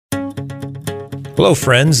Hello,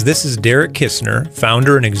 friends. This is Derek Kistner,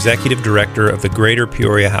 founder and executive director of the Greater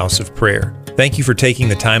Peoria House of Prayer. Thank you for taking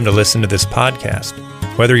the time to listen to this podcast.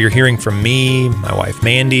 Whether you're hearing from me, my wife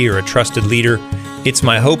Mandy, or a trusted leader, it's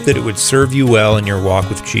my hope that it would serve you well in your walk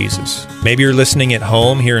with Jesus. Maybe you're listening at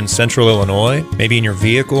home here in Central Illinois, maybe in your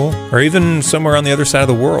vehicle, or even somewhere on the other side of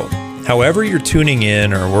the world. However you're tuning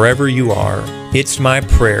in or wherever you are, it's my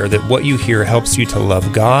prayer that what you hear helps you to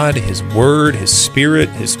love God, His Word, His Spirit,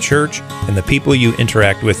 His church, and the people you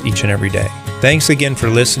interact with each and every day. Thanks again for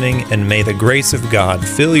listening, and may the grace of God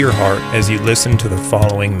fill your heart as you listen to the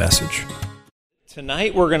following message.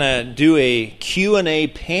 Tonight we're going to do a Q&A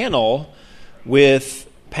panel with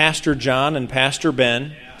Pastor John and Pastor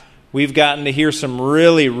Ben. We've gotten to hear some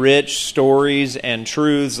really rich stories and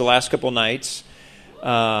truths the last couple nights.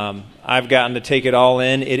 I've gotten to take it all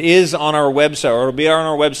in. It is on our website, or it'll be on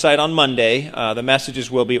our website on Monday. The messages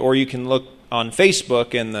will be, or you can look on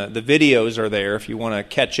Facebook, and the videos are there if you want to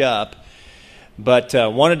catch up. But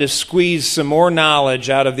wanted to squeeze some more knowledge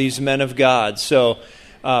out of these men of God. So,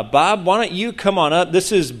 Bob, why don't you come on up?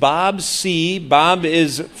 This is Bob C. Bob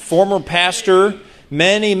is former pastor,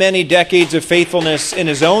 many, many decades of faithfulness in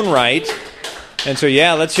his own right. And so,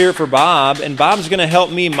 let's hear it for Bob. And Bob's going to help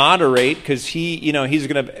me moderate because he's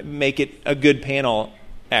going to make it a good panel,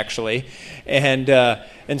 actually. And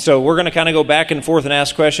so we're going to kind of go back and forth and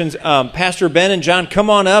ask questions. Pastor Ben and John, come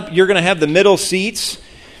on up. You're going to have the middle seats.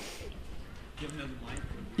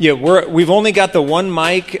 Yeah, we've only got the one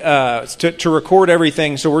mic to record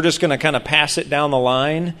everything, so we're just going to kind of pass it down the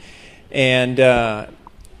line. And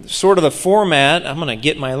sort of the format, I'm going to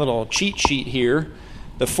get my little cheat sheet here.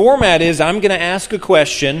 The format is I'm going to ask a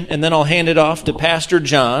question, and then I'll hand it off to Pastor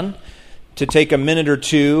John to take a minute or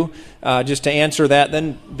two just to answer that.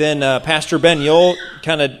 Then Pastor Ben, you'll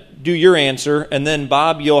kind of do your answer, and then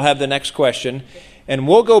Bob, you'll have the next question. And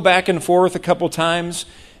we'll go back and forth a couple times.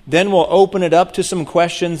 Then we'll open it up to some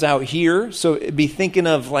questions out here. So be thinking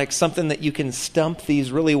of like something that you can stump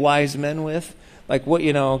these really wise men with. Like what,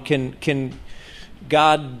 can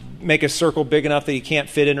God make a circle big enough that you can't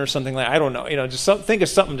fit in or something like that? I don't know. Just think of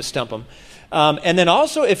something to stump them. And then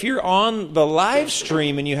also, if you're on the live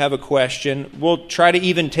stream and you have a question, we'll try to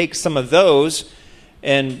even take some of those.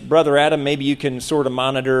 And Brother Adam, maybe you can sort of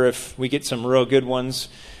monitor if we get some real good ones.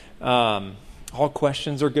 All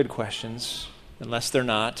questions are good questions, unless they're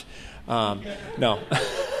not. No.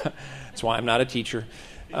 That's why I'm not a teacher.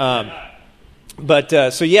 But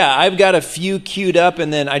I've got a few queued up,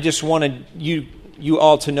 and then I just wanted you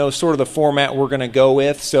all to know sort of the format we're going to go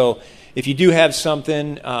with. So if you do have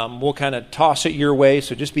something, we'll kind of toss it your way,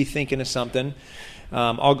 so just be thinking of something.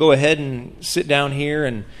 I'll go ahead and sit down here,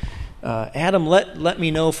 and Adam, let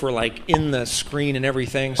me know for like in the screen and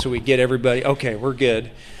everything so we get everybody. Okay, we're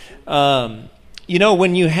good. When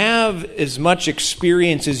you have as much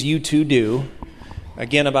experience as you two do,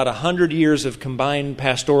 again, about 100 years of combined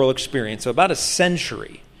pastoral experience, so about a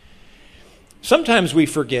century, sometimes we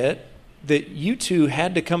forget that you two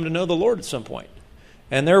had to come to know the Lord at some point.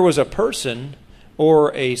 And there was a person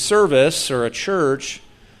or a service or a church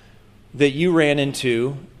that you ran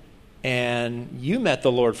into and you met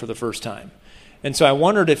the Lord for the first time. And so I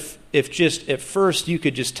wondered if just at first you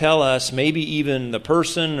could just tell us maybe even the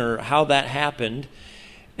person or how that happened,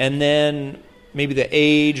 and then maybe the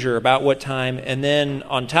age or about what time, and then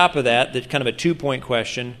on top of that, that's kind of a 2-point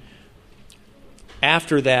question.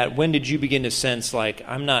 After that, when did you begin to sense like,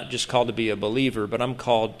 I'm not just called to be a believer, but I'm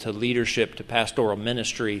called to leadership, to pastoral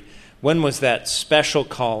ministry? When was that special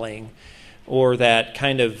calling or that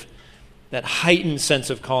kind of, that heightened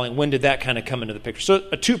sense of calling, when did that kind of come into the picture? So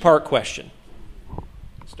a 2-part question.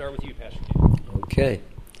 Start with you, Pastor King. Okay.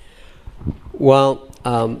 Well,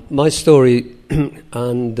 my story,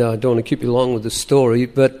 and I don't want to keep you long with the story,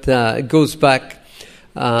 but it goes back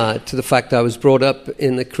to the fact I was brought up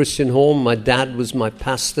in a Christian home. My dad was my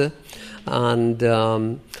pastor, and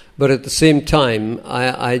but at the same time,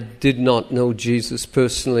 I did not know Jesus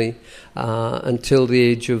personally until the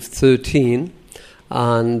age of 13.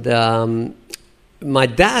 And my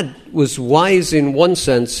dad was wise in one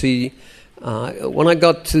sense. When I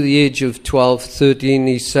got to the age of 12, 13,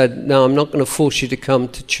 he said, "No, I'm not going to force you to come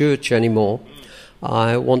to church anymore.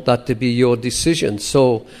 I want that to be your decision."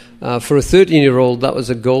 So for a 13-year-old, that was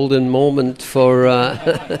a golden moment for,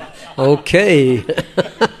 okay.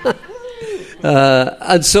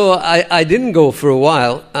 And so I didn't go for a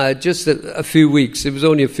while, just a few weeks. It was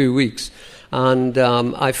only a few weeks. And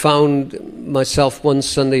I found myself one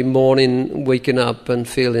Sunday morning waking up and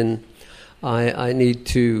feeling I need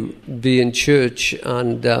to be in church.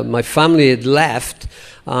 And my family had left.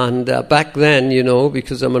 And back then,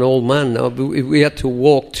 because I'm an old man now, we had to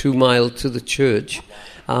walk 2 miles to the church.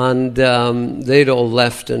 And they'd all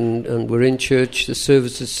left and were in church. The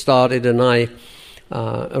services started, and I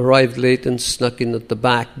arrived late and snuck in at the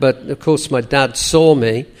back. But, of course, my dad saw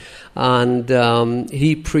me, and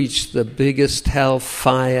he preached the biggest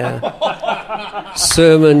hellfire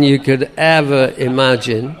sermon you could ever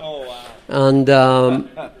imagine. And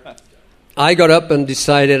I got up and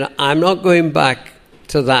decided I'm not going back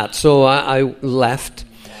to that. So I left.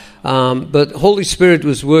 But Holy Spirit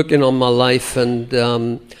was working on my life,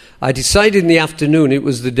 and I decided in the afternoon. It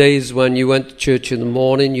was the days when you went to church in the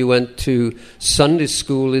morning, you went to Sunday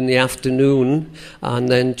school in the afternoon, and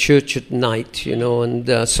then church at night,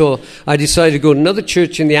 and so I decided to go to another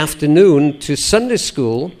church in the afternoon to Sunday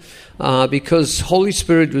school, because Holy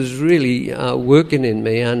Spirit was really working in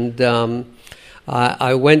me, and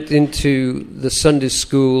I went into the Sunday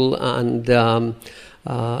school and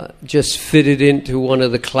just fitted into one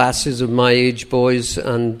of the classes of my age boys,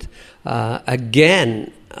 and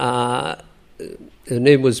again, her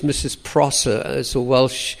name was Mrs. Prosser. It's a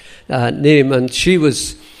Welsh name, and she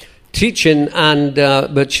was teaching, and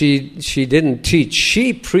but she didn't teach.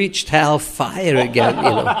 She preached hellfire again,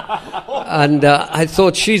 and I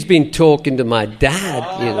thought she's been talking to my dad,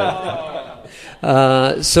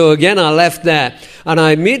 So again, I left there, and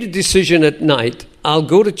I made a decision at night. I'll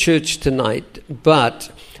go to church tonight,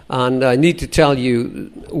 and I need to tell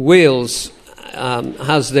you, Wales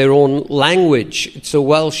has their own language. It's a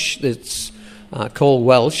Welsh, it's called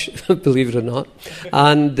Welsh, believe it or not.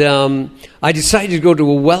 And I decided to go to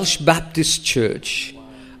a Welsh Baptist church.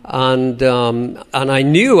 And I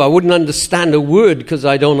knew I wouldn't understand a word, because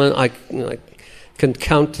I can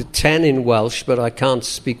count to 10 in Welsh, but I can't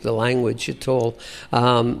speak the language at all.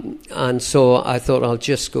 And so I thought I'll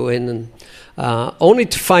just go in, and only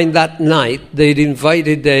to find that night they'd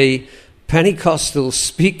invited a Pentecostal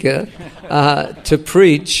speaker to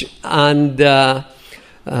preach, and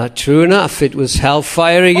true enough, it was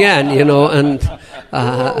hellfire again, and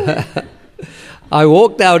I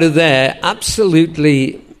walked out of there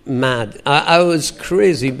absolutely mad. I was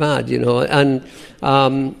crazy mad, and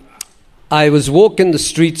I was walking the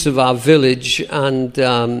streets of our village, and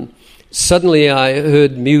suddenly I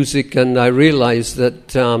heard music, and I realized that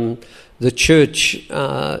the church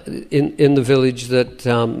in the village that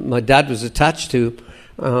my dad was attached to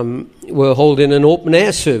were holding an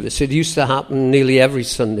open-air service. It used to happen nearly every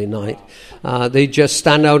Sunday night. They just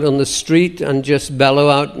stand out on the street and just bellow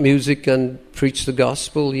out music and preach the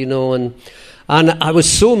gospel, and I was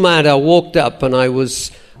so mad. I walked up, and I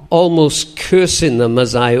was almost cursing them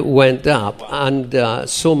as I went up, and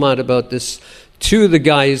so mad about this. 2 of the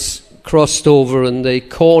guys crossed over, and they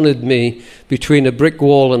cornered me between a brick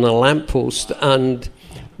wall and a lamppost, and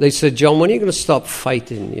they said, "John, when are you going to stop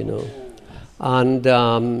fighting, And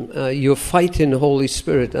you're fighting the Holy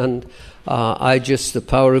Spirit." And the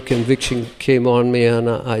power of conviction came on me, and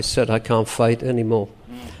I said, "I can't fight anymore."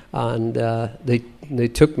 And they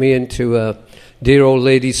took me into a dear old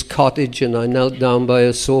lady's cottage, and I knelt down by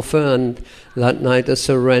a sofa, and that night I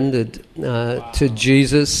surrendered to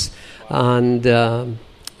Jesus, and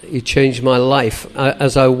He changed my life.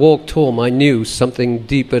 As I walked home, I knew something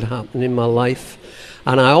deep had happened in my life,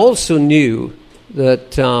 and I also knew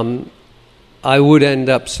that I would end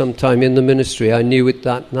up sometime in the ministry. I knew it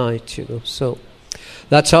that night, So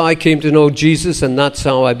that's how I came to know Jesus, and that's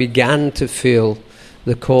how I began to feel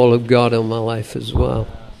the call of God on my life as well.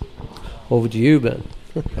 Over to you, Ben.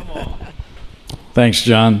 Thanks,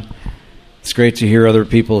 John. It's great to hear other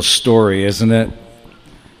people's story, isn't it?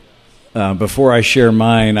 Before I share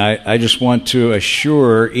mine, I just want to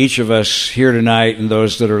assure each of us here tonight and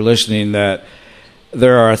those that are listening that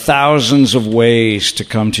there are thousands of ways to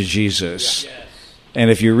come to Jesus. And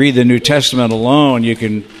if you read the New Testament alone, you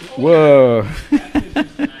can, whoa.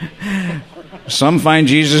 Some find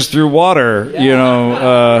Jesus through water,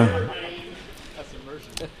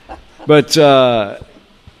 but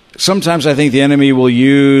sometimes I think the enemy will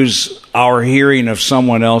use our hearing of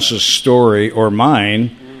someone else's story or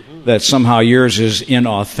mine, that somehow yours is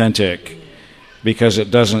inauthentic because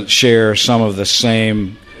it doesn't share some of the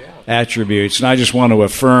same attributes. And I just want to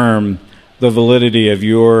affirm the validity of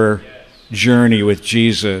your journey with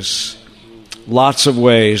Jesus. Lots of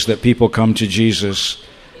ways that people come to Jesus,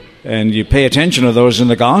 and you pay attention to those in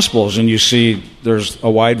the Gospels, and you see there's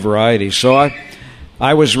a wide variety. So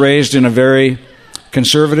I was raised in a very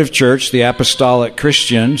conservative church, the Apostolic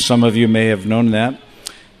Christian. Some of you may have known that.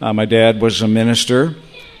 My dad was a minister,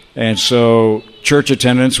 and so church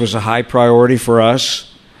attendance was a high priority for us.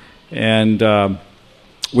 And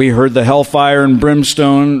we heard the hellfire and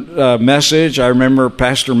brimstone message. I remember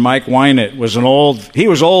Pastor Mike Wynett was he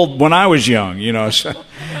was old when I was young, so,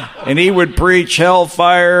 and he would preach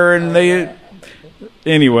hellfire, and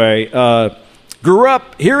grew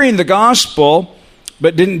up hearing the gospel,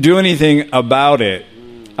 but didn't do anything about it.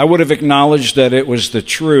 I would have acknowledged that it was the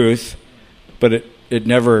truth, but it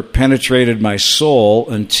never penetrated my soul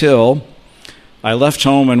until I left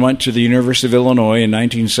home and went to the University of Illinois in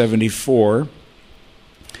 1974,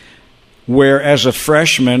 where as a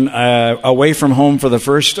freshman, away from home for the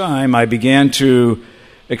first time, I began to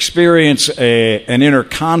experience an inner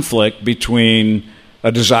conflict between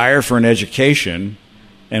a desire for an education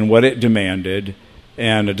and what it demanded,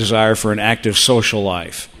 and a desire for an active social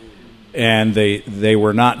life. And they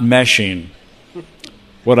were not meshing.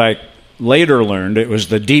 What I later learned, it was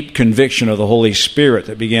the deep conviction of the Holy Spirit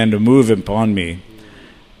that began to move upon me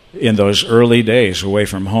in those early days away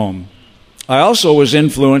from home. I also was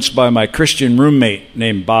influenced by my Christian roommate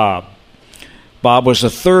named Bob. Bob was a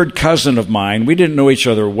third cousin of mine. We didn't know each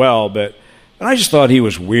other well, and I just thought he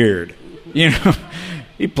was weird.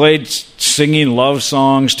 He played singing love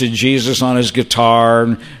songs to Jesus on his guitar,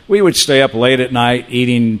 and we would stay up late at night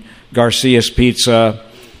eating Garcia's pizza.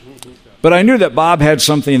 But I knew that Bob had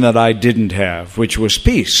something that I didn't have, which was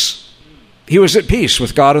peace. He was at peace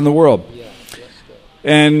with God and the world.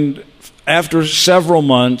 And after several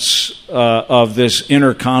months of this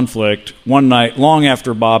inner conflict, one night, long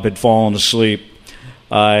after Bob had fallen asleep,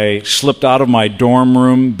 I slipped out of my dorm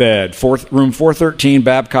room bed, room 413,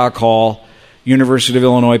 Babcock Hall, University of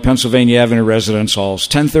Illinois, Pennsylvania Avenue residence halls,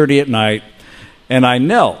 10:30 at night, and I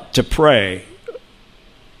knelt to pray,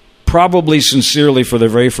 probably sincerely for the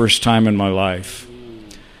very first time in my life.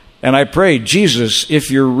 And I prayed, Jesus,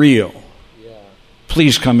 if you're real,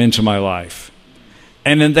 please come into my life.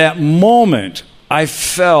 And in that moment, I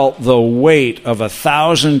felt the weight of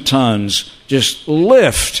 1,000 tons just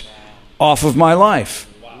lift off of my life.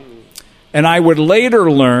 And I would later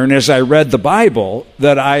learn, as I read the Bible,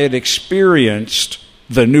 that I had experienced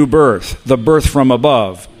the new birth, the birth from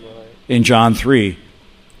above, in John 3.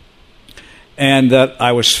 And that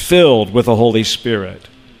I was filled with the Holy Spirit.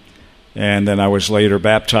 And then I was later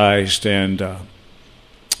baptized, and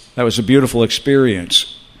that was a beautiful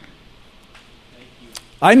experience.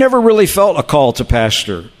 I never really felt a call to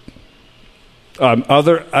pastor.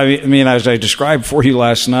 As I described for you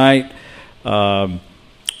last night,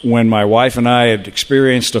 when my wife and I had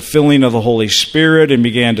experienced a filling of the Holy Spirit and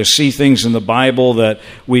began to see things in the Bible that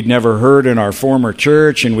we'd never heard in our former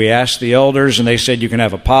church, and we asked the elders, and they said, you can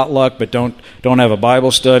have a potluck, but don't have a Bible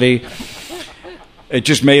study. It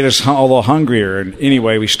just made us a little hungrier. And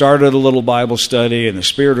anyway, we started a little Bible study, and the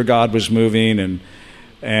Spirit of God was moving,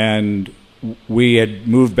 and we had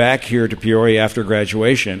moved back here to Peoria after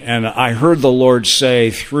graduation. And I heard the Lord say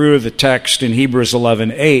through the text in Hebrews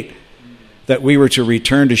 11:8 that we were to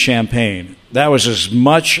return to Champaign. That was as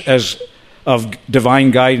much as of divine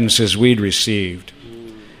guidance as we'd received.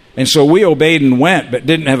 And so we obeyed and went, but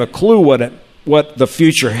didn't have a clue what the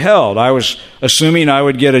future held. I was assuming I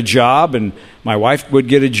would get a job, and my wife would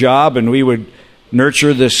get a job, and we would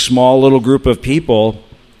nurture this small little group of people.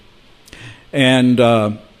 And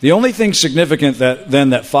the only thing significant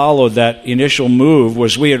that followed that initial move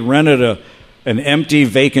was we had rented an empty,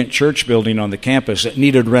 vacant church building on the campus that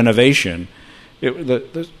needed renovation.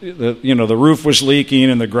 The roof was leaking,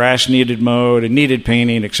 and the grass needed mowed, and needed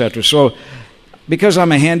painting, etc. So, because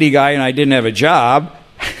I'm a handy guy and I didn't have a job,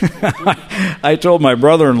 I told my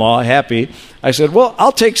brother-in-law, Happy, I said, well,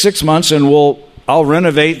 I'll take 6 months and I'll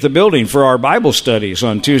renovate the building for our Bible studies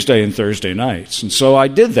on Tuesday and Thursday nights. And so I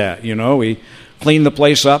did that. We cleaned the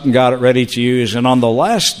place up and got it ready to use. And on the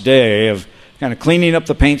last day of kind of cleaning up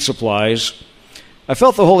the paint supplies, I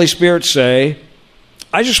felt the Holy Spirit say,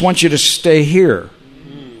 I just want you to stay here.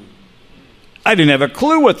 I didn't have a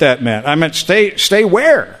clue what that meant. I meant stay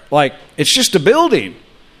where? Like, it's just a building.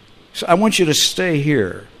 So I want you to stay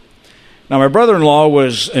here. Now, my brother-in-law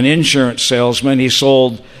was an insurance salesman. He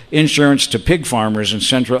sold insurance to pig farmers in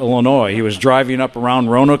central Illinois. He was driving up around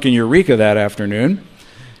Roanoke and Eureka that afternoon.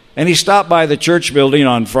 And he stopped by the church building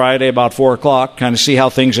on Friday about 4 o'clock, kind of see how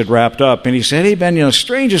things had wrapped up. And he said, hey, Ben, the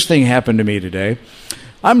strangest thing happened to me today.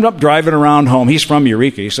 I'm up driving around home. He's from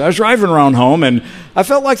Eureka. So I was driving around home, and I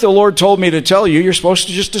felt like the Lord told me to tell you, you're supposed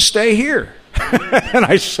to just to stay here. And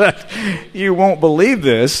I said, you won't believe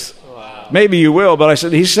this. Wow. Maybe you will, but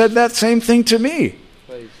he said that same thing to me.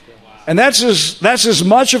 And that's as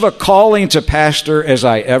much of a calling to pastor as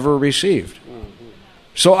I ever received.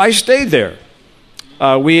 So I stayed there.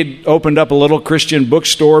 We had opened up a little Christian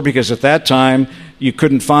bookstore because at that time you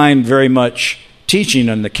couldn't find very much teaching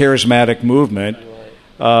on the charismatic movement.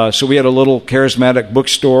 So we had a little charismatic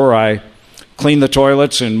bookstore. I cleaned the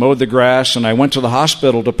toilets and mowed the grass, and I went to the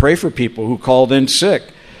hospital to pray for people who called in sick.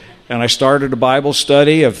 And I started a Bible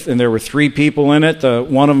study, and there were 3 people in it.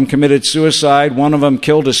 One of them committed suicide, one of them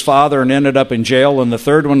killed his father and ended up in jail, and the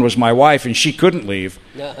third one was my wife, and she couldn't leave.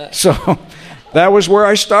 So that was where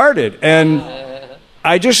I started, and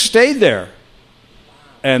I just stayed there.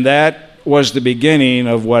 And that was the beginning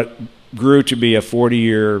of what grew to be a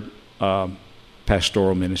 40-year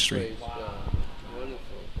pastoral ministry.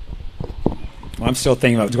 Well, I'm still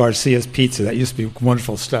thinking about Garcia's Pizza. That used to be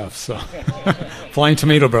wonderful stuff. So, Flying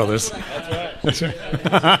Tomato Brothers. That's right.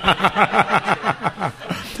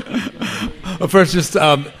 Well, first, just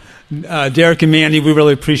Derek and Mandy, we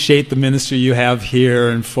really appreciate the ministry you have here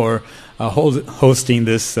and for hosting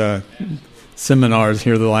this seminars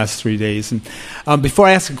here the last 3 days. And before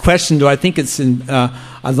I ask a question, though, I think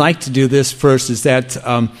I'd like to do this first. Is that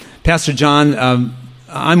Pastor John?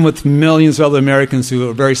 I'm with millions of other Americans who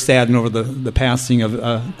are very saddened over the passing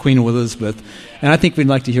of Queen Elizabeth, and I think we'd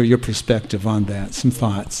like to hear your perspective on that, some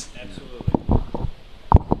thoughts.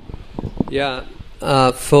 Yeah,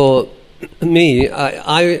 for me,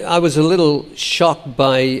 I was a little shocked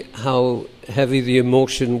by how heavy the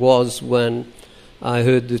emotion was when I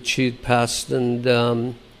heard that she'd passed,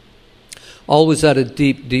 and always had a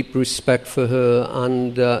deep, deep respect for her,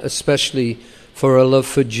 and especially for her love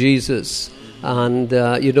for Jesus. And,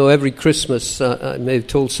 every Christmas, I may have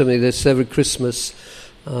told somebody this, every Christmas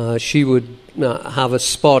she would have a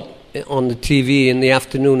spot on the TV in the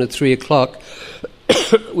afternoon at 3 o'clock,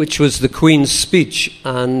 which was the Queen's speech.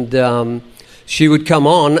 And she would come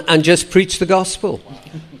on and just preach the gospel.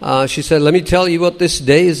 She said, let me tell you what this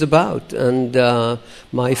day is about, and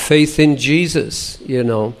my faith in Jesus,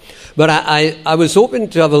 But I was hoping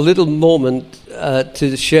to have a little moment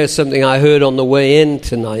to share something I heard on the way in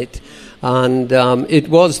tonight. And it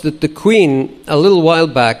was that the Queen, a little while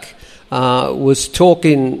back, was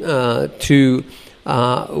talking to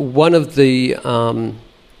one of the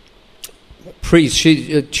priests,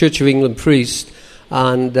 Church of England priest,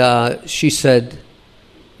 and she said,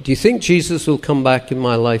 do you think Jesus will come back in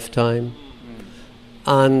my lifetime?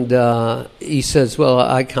 And he says, well,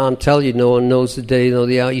 I can't tell you. No one knows the day nor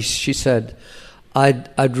the hour. She said,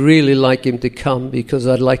 I'd really like him to come because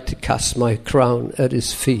I'd like to cast my crown at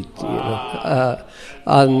his feet.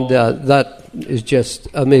 And that is just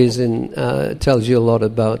amazing. Tells you a lot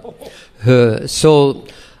about her. So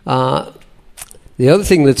the other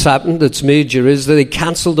thing that's happened that's major is that they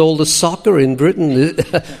cancelled all the soccer in Britain.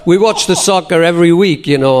 We watch the soccer every week,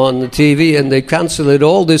 on the TV, and they cancelled it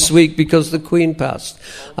all this week because the Queen passed.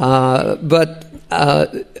 But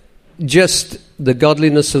just the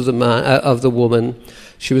godliness of the woman.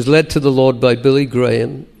 She was led to the Lord by Billy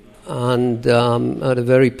Graham, and had a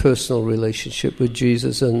very personal relationship with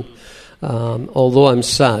Jesus. And although I'm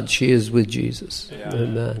sad, she is with Jesus. Yeah.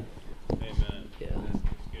 Amen. Amen. Yeah.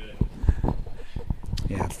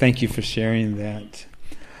 Yeah. Thank you for sharing that.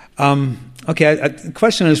 Okay, a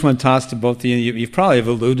question I just want to toss to both of you. You probably have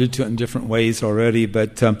alluded to it in different ways already,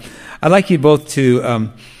 but I'd like you both to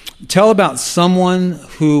tell about someone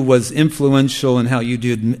who was influential in how you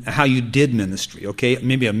did ministry. Okay,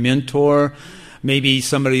 maybe a mentor, maybe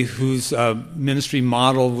somebody whose ministry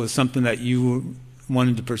model was something that you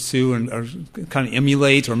wanted to pursue or kind of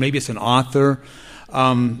emulate, or maybe it's an author.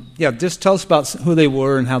 Just tell us about who they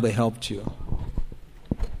were and how they helped you.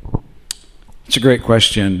 It's a great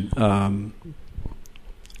question.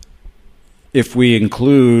 If we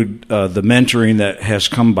include the mentoring that has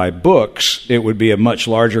come by books, it would be a much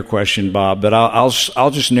larger question, Bob. But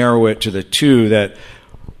I'll just narrow it to the two that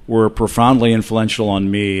were profoundly influential on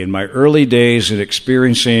me in my early days at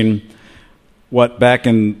experiencing what back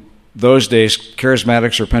in those days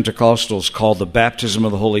charismatics or Pentecostals called the baptism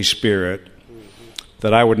of the Holy Spirit,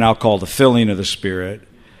 that I would now call the filling of the Spirit.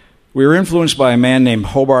 We were influenced by a man named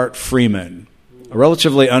Hobart Freeman, a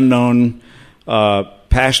relatively unknown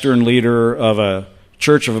pastor and leader of a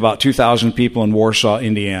church of about 2,000 people in Warsaw,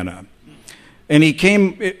 Indiana. And he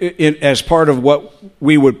came as part of what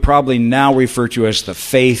we would probably now refer to as the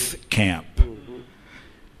faith camp.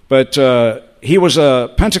 But he was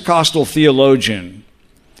a Pentecostal theologian,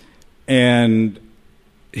 and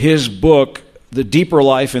his book, The Deeper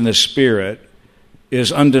Life in the Spirit,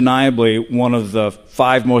 is undeniably one of the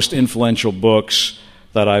 5 most influential books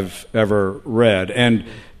that I've ever read. And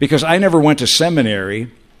because I never went to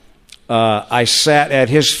seminary, I sat at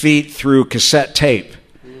his feet through cassette tape,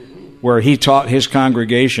 where he taught his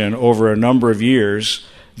congregation over a number of years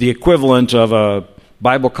the equivalent of a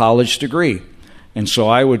Bible college degree. And so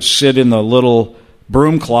I would sit in the little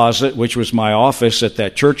broom closet, which was my office at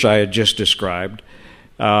that church I had just described,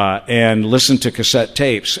 and listen to cassette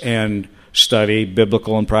tapes and study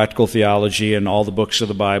biblical and practical theology and all the books of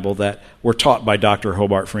the Bible that were taught by Dr.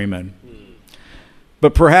 Hobart Freeman.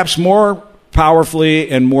 But perhaps more powerfully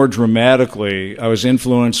and more dramatically, I was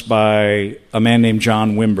influenced by a man named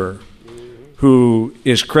John Wimber, who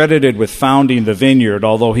is credited with founding the Vineyard,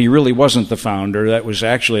 although he really wasn't the founder. That was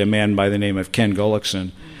actually a man by the name of Ken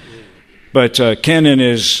Gullickson. But Ken, in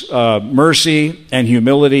his mercy and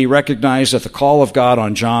humility, recognized that the call of God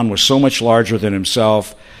on John was so much larger than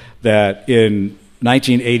himself that in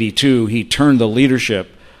 1982 he turned the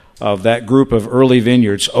leadership of that group of early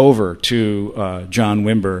vineyards over to John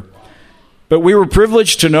Wimber. But we were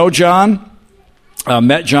privileged to know John,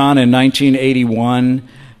 met John in 1981,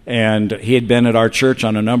 and he had been at our church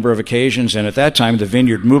on a number of occasions, and at that time the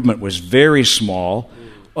Vineyard movement was very small,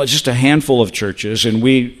 just a handful of churches, and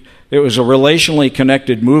it was a relationally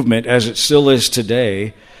connected movement, as it still is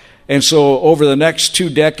today. And so over the next 2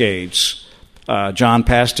 decades, John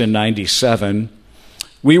passed in 97,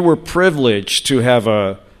 we were privileged to have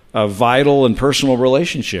a vital and personal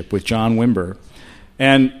relationship with John Wimber.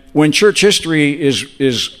 And when church history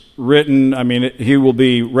is written, I mean, he will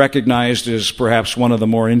be recognized as perhaps one of the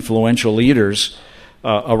more influential leaders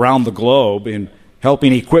around the globe in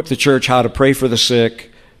helping equip the church how to pray for the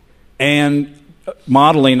sick and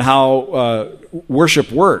modeling how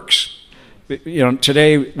worship works. You know,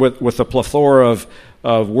 today with the plethora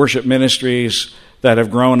of worship ministries that have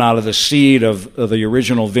grown out of the seed of the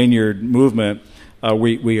original Vineyard movement,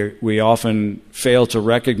 we often fail to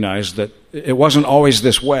recognize that it wasn't always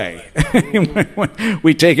this way.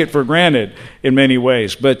 We take it for granted in many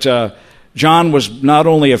ways. But John was not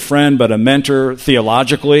only a friend, but a mentor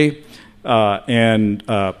theologically and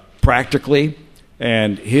practically.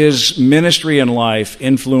 And his ministry and life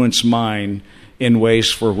influenced mine in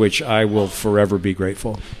ways for which I will forever be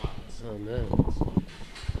grateful. Amen.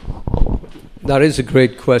 That is a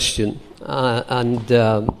great question.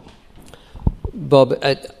 Bob,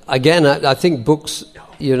 again, I think books,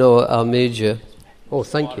 are major. Oh,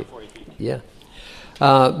 thank you. Yeah.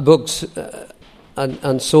 Books,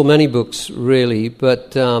 and so many books, really.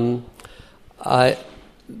 But the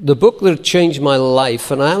book that changed my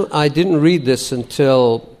life, and I didn't read this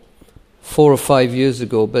until 4 or 5 years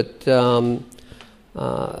ago, but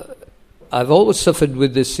I've always suffered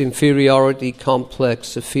with this inferiority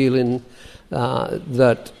complex, a feeling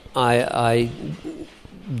that I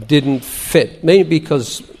didn't fit, mainly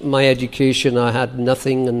because my education, I had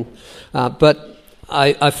nothing, but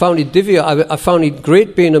I found it difficult. I found it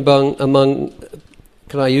great being among,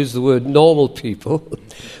 can I use the word, normal people,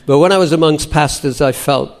 but when I was amongst pastors, I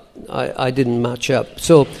felt I didn't match up.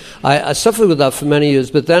 So I suffered with that for many years,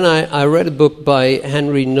 but then I read a book by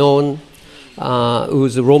Henry Nouwen, who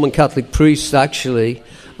was a Roman Catholic priest, actually,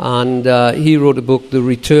 and he wrote a book, The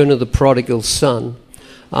Return of the Prodigal Son.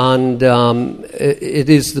 And it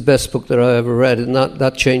is the best book that I ever read, and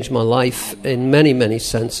that changed my life in many, many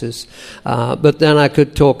senses. But then I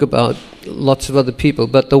could talk about lots of other people.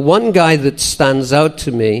 But the one guy that stands out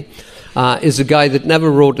to me is a guy that never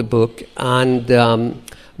wrote a book,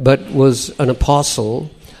 but was an apostle.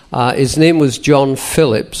 His name was John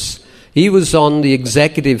Phillips. He was on the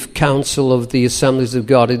Executive Council of the Assemblies of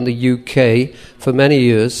God in the UK for many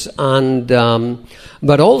years, and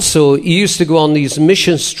but also he used to go on these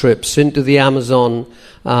mission trips into the Amazon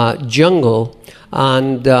jungle.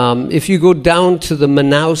 And if you go down to the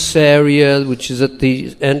Manaus area, which is at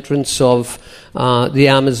the entrance of the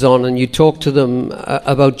Amazon, and you talk to them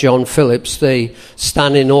about John Phillips, they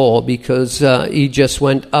stand in awe because he just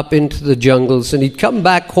went up into the jungles, and he'd come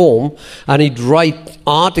back home and he'd write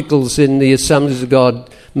articles in the Assemblies of God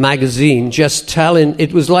magazine, just telling.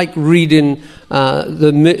 It was like reading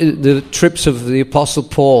the trips of the Apostle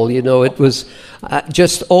Paul. It was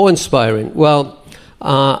just awe-inspiring. Well,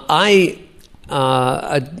 I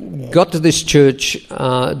got to this church,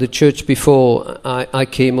 the church before I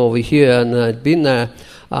came over here, and I'd been there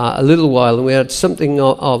a little while, and we had something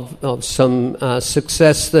of some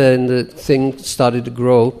success there, and the thing started to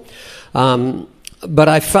grow. But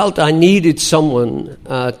I felt I needed someone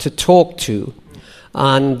to talk to.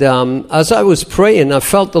 And as I was praying, I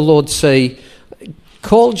felt the Lord say,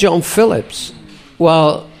 call John Phillips.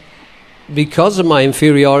 Well, because of my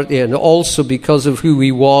inferiority and also because of who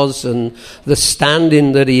he was and the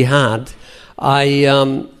standing that he had, I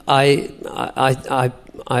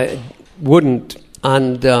wouldn't.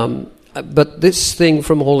 And but this thing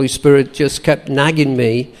from Holy Spirit just kept nagging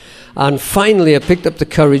me. And finally I picked up the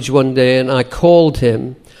courage one day and I called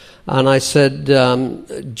him. And I said,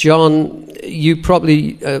 John, you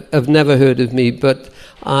probably have never heard of me, but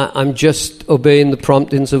I'm just obeying the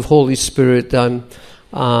promptings of Holy Spirit.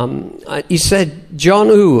 He said, John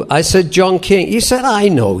who? I said, John King. He said, I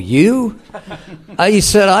know you. He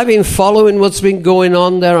said, I've been following what's been going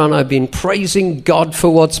on there, and I've been praising God for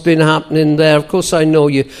what's been happening there. Of course, I know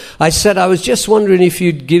you. I said, I was just wondering if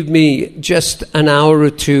you'd give me just an hour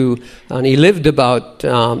or two. And he lived about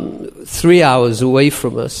 3 hours away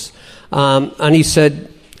from us. And he said,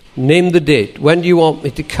 name the date. When do you want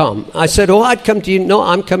me to come? I said, oh, I'd come to you. No,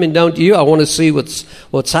 I'm coming down to you. I want to see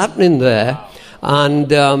what's happening there.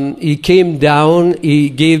 And he came down. He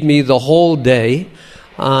gave me the whole day.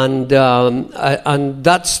 And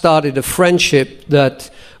that started a friendship that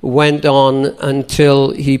went on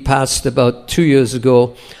until he passed about 2 years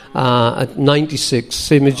ago at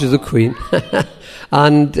 96, image of the Queen.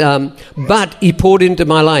 But he poured into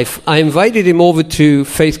my life. I invited him over to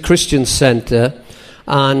Faith Christian Center,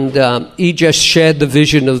 and he just shared the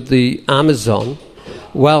vision of the Amazon.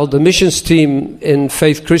 Well, the missions team in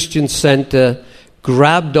Faith Christian Center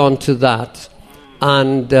grabbed onto that,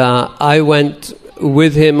 and I went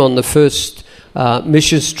with him on the first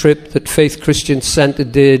missions trip that Faith Christian Center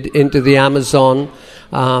did into the Amazon.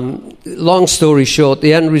 Long story short,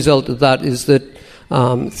 the end result of that is that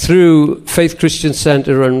through Faith Christian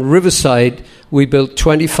Center and Riverside, we built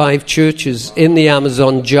 25 churches in the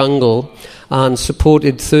Amazon jungle and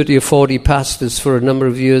supported 30 or 40 pastors for a number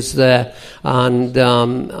of years there. And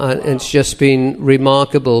it's just been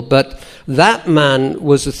remarkable. But that man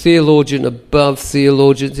was a theologian above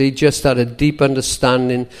theologians. He just had a deep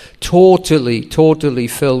understanding, totally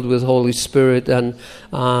filled with Holy Spirit,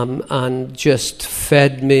 and just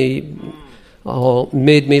fed me,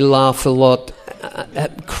 made me laugh a lot,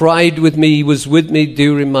 cried with me. He was with me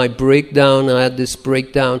during my breakdown. I had this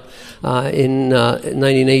breakdown in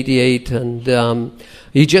 1988, and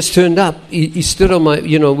he just turned up. He stood on my,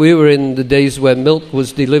 we were in the days where milk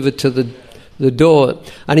was delivered to the door,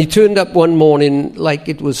 and he turned up one morning like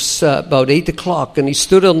it was about 8 o'clock, and he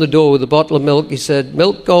stood on the door with a bottle of milk. He said,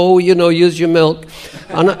 milk, go, use your milk.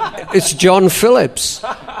 And it's John Phillips.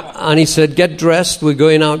 And he said, get dressed, we're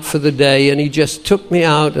going out for the day. And he just took me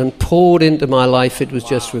out and poured into my life. It was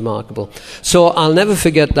just remarkable. So I'll never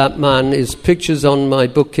forget that man. His picture's on my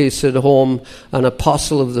bookcase at home, an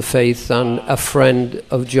apostle of the faith and a friend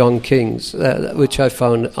of John King's, which I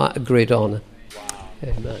found a great honor.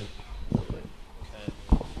 Amen.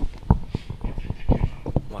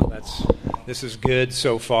 This is good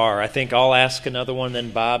so far. I think I'll ask another one,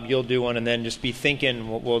 then Bob, you'll do one, and then just be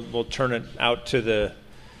thinking. We'll turn it out to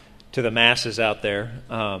the masses out there.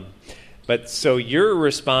 But so your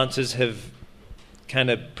responses have kind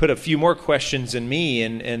of put a few more questions in me,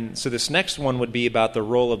 and so this next one would be about the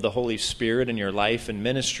role of the Holy Spirit in your life and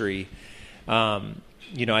ministry.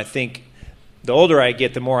 I think the older I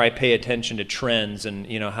get, the more I pay attention to trends, and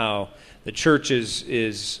how the church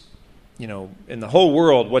is in the whole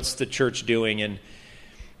world, what's the church doing? And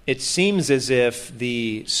it seems as if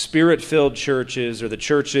the Spirit-filled churches, or the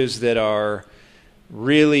churches that are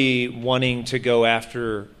really wanting to go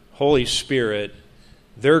after Holy Spirit,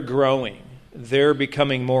 they're growing. They're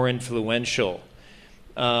becoming more influential.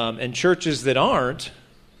 And churches that aren't,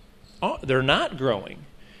 they're not growing.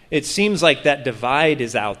 It seems like that divide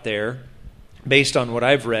is out there based on what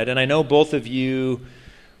I've read. And I know both of you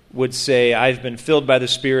would say, I've been filled by the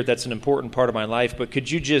Spirit, that's an important part of my life, but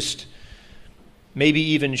could you just maybe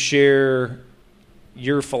even share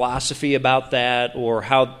your philosophy about that, or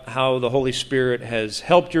how the Holy Spirit has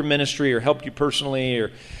helped your ministry or helped you personally,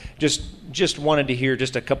 or just wanted to hear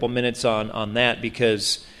just a couple minutes on that,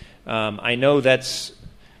 because I know that's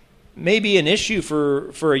maybe an issue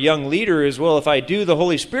for a young leader as well. If I do the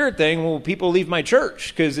Holy Spirit thing, will people leave my church?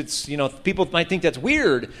 Because it's, people might think that's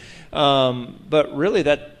weird. But really,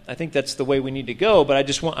 I think that's the way we need to go. But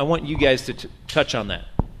I want you guys to touch on that.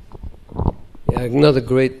 Yeah, another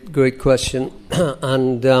great question,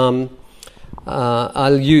 and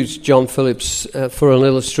I'll use John Phillips for an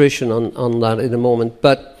illustration on that in a moment.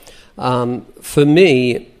 But for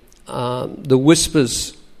me, the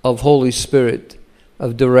whispers of Holy Spirit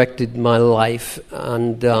have directed my life,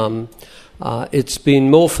 and it's been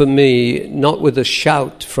more for me, not with a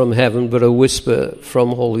shout from heaven, but a whisper from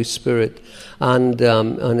Holy Spirit. And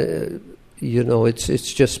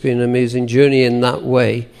it's just been an amazing journey in that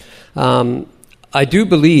way. I do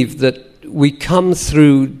believe that we come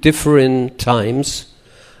through different times.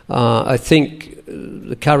 I think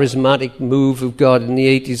the charismatic move of God in the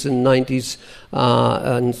 80s and 90s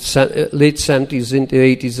and late 70s into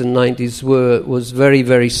 80s and 90s was very,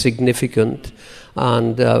 very significant,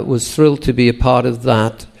 and was thrilled to be a part of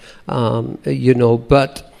that,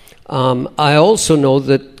 But I also know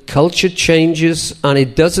that culture changes, and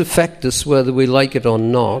it does affect us whether we like it or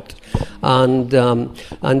not. And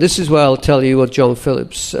this is where I'll tell you what John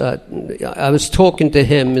Phillips. I was talking to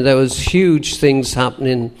him. There was huge things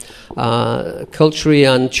happening, culturally,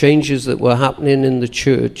 and changes that were happening in the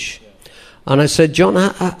church. And I said, John,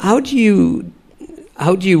 how do you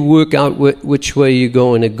work out which way you're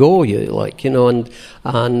going to go? And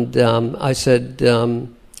I said,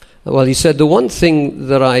 well, he said, the one thing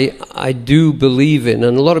that I do believe in,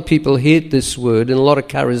 and a lot of people hate this word, and a lot of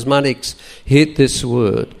charismatics hate this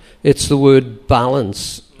word. It's the word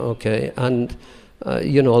balance, okay? And,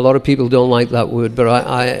 a lot of people don't like that word, but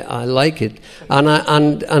I like it.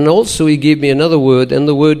 And also he gave me another word, and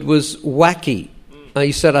the word was wacky.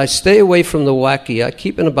 He said, I stay away from the wacky. I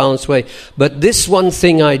keep in a balanced way. But this one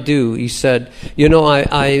thing I do, he said,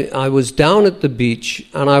 I was down at the beach,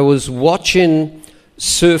 and I was watching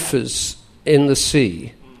surfers in the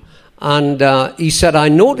sea. And he said, I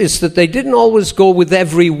noticed that they didn't always go with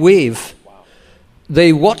every wave.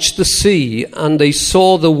 They watched the sea, and they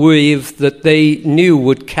saw the wave that they knew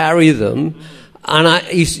would carry them. And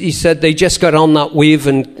he said they just got on that wave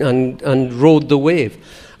and rode the wave.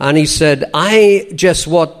 And he said, I just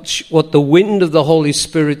watch what the wind of the Holy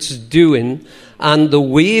Spirit's doing and the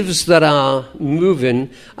waves that are moving.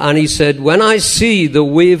 And he said, when I see the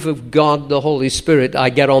wave of God, the Holy Spirit, I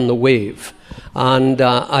get on the wave. And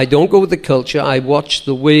I don't go with the culture. I watch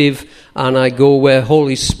the wave, and I go where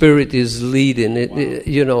Holy Spirit is leading.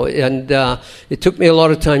 It took me a lot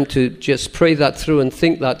of time to just pray that through and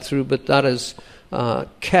think that through, but that has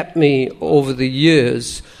kept me over the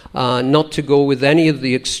years not to go with any of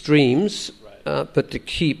the extremes, but to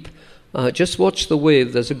keep just watch the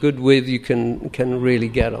wave. There's a good wave you can really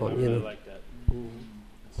get on.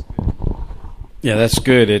 Yeah, that's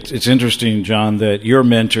good. It's interesting, John, that your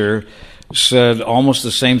mentor said almost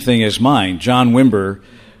the same thing as mine. John Wimber,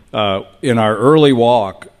 in our early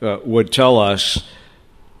walk, would tell us,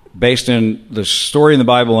 based in the story in the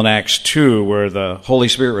Bible in Acts 2, where the Holy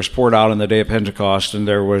Spirit was poured out on the day of Pentecost, and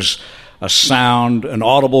there was a sound, an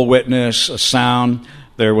audible witness, a sound,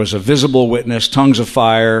 there was a visible witness, tongues of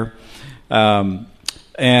fire,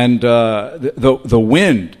 and the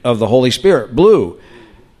wind of the Holy Spirit blew.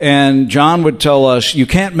 And John would tell us, you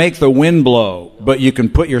can't make the wind blow, but you can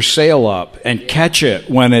put your sail up and catch it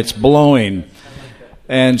when it's blowing.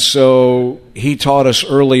 And so he taught us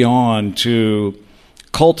early on to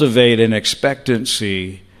cultivate an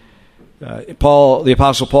expectancy. The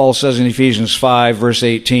Apostle Paul says in Ephesians 5, verse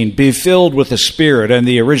 18, be filled with the Spirit. And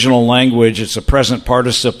the original language, it's a present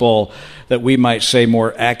participle that we might say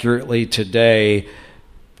more accurately today,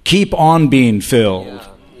 keep on being filled.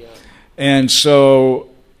 And so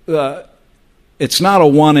it's not a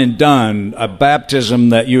one and done, a baptism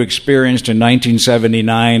that you experienced in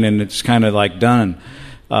 1979 and it's kind of like done,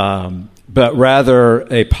 but rather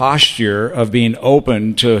a posture of being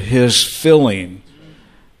open to His filling.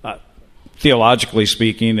 Theologically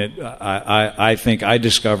speaking, I think I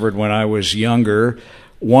discovered when I was younger,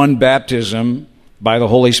 one baptism by the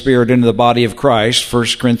Holy Spirit into the body of Christ, 1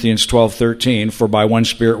 Corinthians 12:13, for by one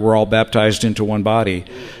Spirit we're all baptized into one body.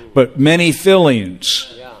 But many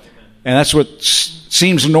fillings. And that's what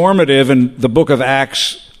seems normative in the book of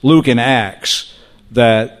Acts, Luke and Acts,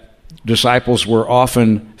 that disciples were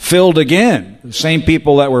often filled again. The same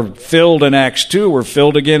people that were filled in Acts 2 were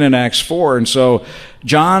filled again in Acts 4. And so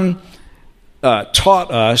John taught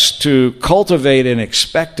us to cultivate an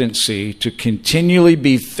expectancy to continually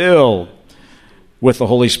be filled with the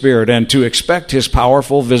Holy Spirit and to expect His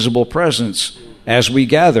powerful, visible presence as we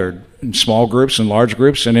gathered in small groups and large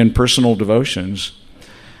groups and in personal devotions.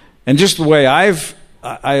 And just the way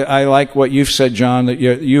I like what you've said, John, that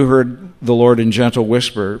you heard the Lord in gentle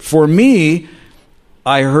whisper. For me,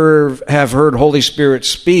 I have heard Holy Spirit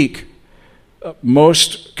speak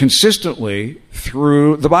most consistently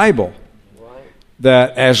through the Bible.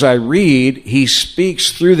 That as I read, He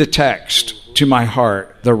speaks through the text to my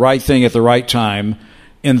heart, the right thing at the right time,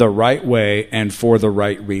 in the right way, and for the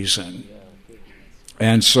right reason.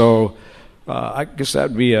 And so I guess that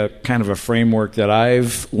would be a kind of a framework that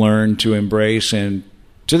I've learned to embrace and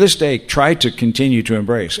to this day try to continue to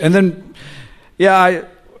embrace. And then,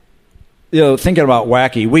 thinking about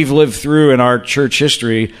wacky, we've lived through in our church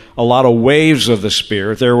history a lot of waves of the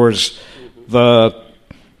Spirit. There was the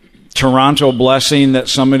Toronto blessing that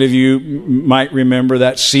some of you might remember,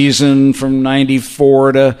 that season from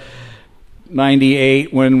 94 to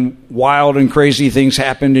 98 when wild and crazy things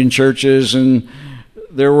happened in churches, and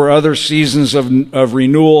there were other seasons of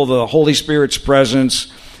renewal, the Holy Spirit's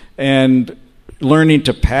presence, and learning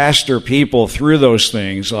to pastor people through those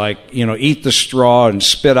things, like, eat the straw and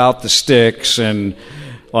spit out the sticks, and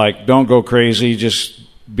like, don't go crazy, just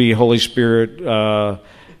be Holy Spirit,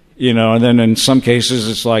 and then in some cases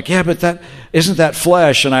it's like, yeah, but that isn't that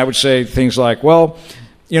flesh? And I would say things like, well,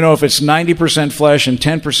 if it's 90% flesh and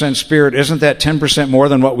 10% spirit, isn't that 10% more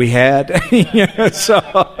than what we had? So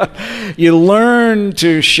you learn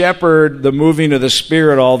to shepherd the moving of the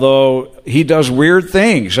Spirit, although he does weird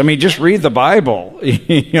things. I mean, just read the Bible.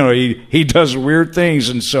 He does weird things,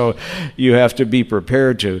 and so you have to be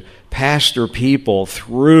prepared to pastor people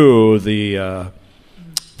through the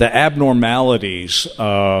abnormalities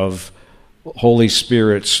of Holy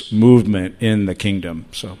Spirit's movement in the kingdom.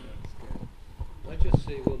 So. Just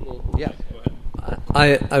say one more. Yeah.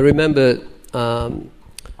 I remember, and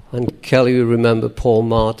Kelly will remember Paul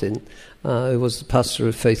Martin, who was the pastor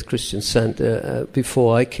of Faith Christian Center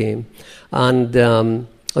before I came. And I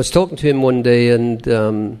was talking to him one day,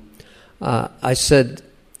 and I said,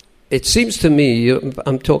 it seems to me,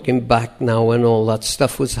 I'm talking back now when all that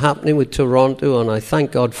stuff was happening with Toronto, and I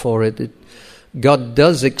thank God for it. God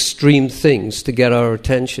does extreme things to get our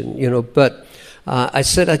attention, but I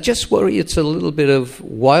said, I just worry it's a little bit of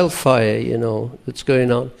wildfire, that's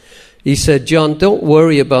going on. He said, John, don't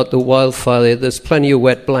worry about the wildfire. There's plenty of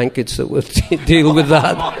wet blankets that will deal with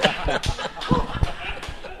that.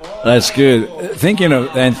 That's good. Thinking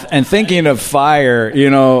of fire,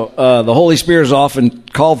 the Holy Spirit is often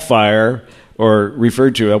called fire, or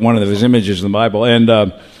referred to at one of his images in the Bible. And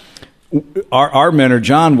our mentor,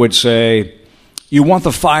 John, would say, you want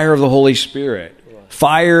the fire of the Holy Spirit.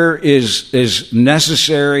 Fire is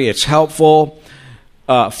necessary. It's helpful.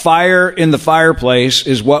 Fire in the fireplace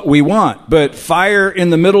is what we want. But fire in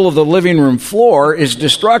the middle of the living room floor is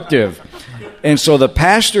destructive. And so the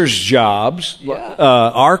pastor's jobs,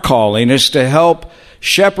 our calling, is to help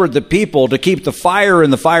shepherd the people to keep the fire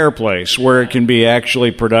in the fireplace where it can be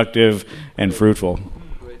actually productive and fruitful.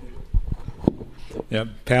 Yeah,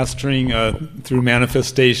 pastoring through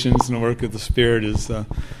manifestations and the work of the Spirit is a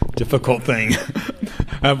difficult thing.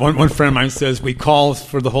 One friend of mine says, we call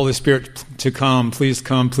for the Holy Spirit to come, please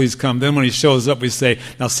come, please come. Then when he shows up, we say,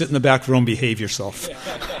 now sit in the back row and behave yourself.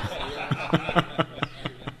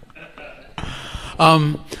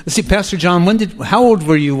 Let's see, Pastor John, how old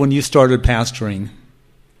were you when you started pastoring?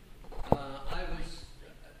 My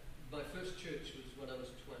first church was when I was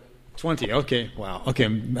 20. 20, okay, wow. Okay,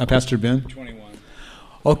 Pastor Ben? 21.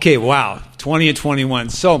 Okay, wow, 20 and 21.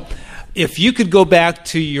 So if you could go back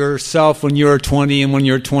to yourself when you were 20 and when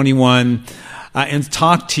you're 21 and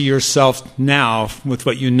talk to yourself now with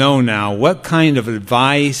what you know now, what kind of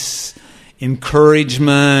advice,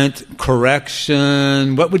 encouragement,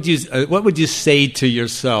 correction, what would you say to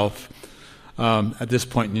yourself at this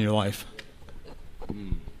point in your life?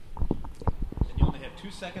 And you only have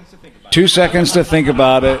 2 seconds to think about it. 2 seconds to think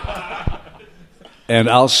about it. And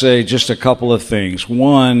I'll say just a couple of things.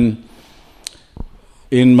 One,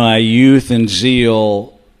 in my youth and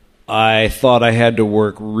zeal, I thought I had to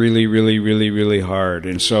work really, really, really, really hard.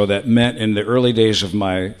 And so that meant in the early days of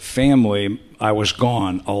my family, I was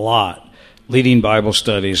gone a lot, leading Bible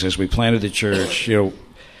studies as we planted the church. And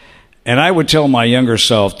I would tell my younger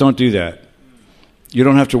self, don't do that. You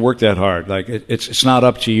don't have to work that hard. Like it's not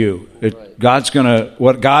up to you.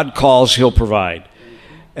 What God calls, He'll provide.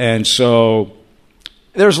 And so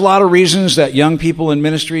there's a lot of reasons that young people in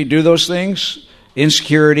ministry do those things.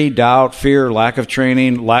 Insecurity, doubt, fear, lack of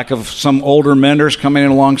training, lack of some older mentors coming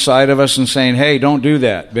in alongside of us and saying, hey, don't do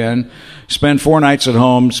that, Ben. Spend 4 nights at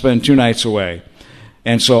home, spend 2 nights away.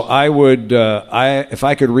 And so I would, if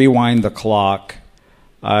I could rewind the clock,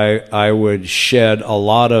 I would shed a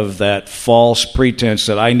lot of that false pretense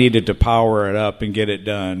that I needed to power it up and get it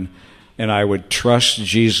done. And I would trust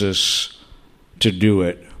Jesus to do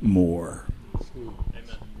it more.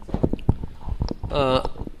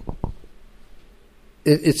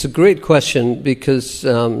 It's a great question because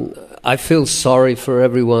I feel sorry for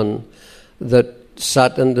everyone that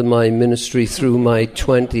sat under my ministry through my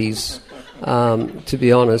 20s, to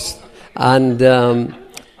be honest. And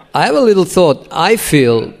I have a little thought. I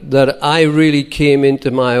feel that I really came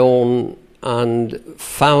into my own and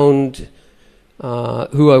found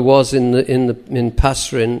who I was in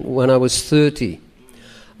pastoring when I was 30.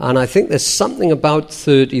 And I think there's something about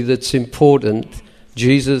 30 that's important.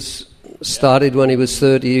 Jesus started when he was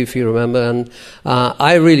 30, if you remember, and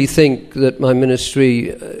I really think that my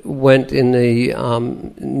ministry went in a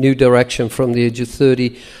new direction from the age of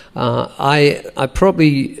 30. I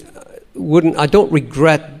probably wouldn't, I don't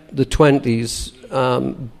regret the 20s,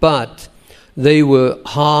 but they were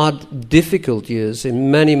hard, difficult years in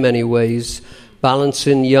many, many ways,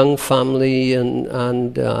 balancing young family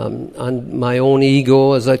and my own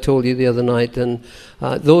ego, as I told you the other night, and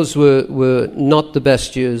those were not the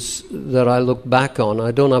best years that I look back on. I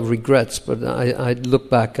don't have regrets, but I look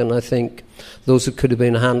back and I think those could have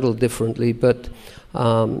been handled differently. But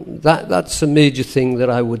that's a major thing that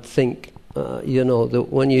I would think, that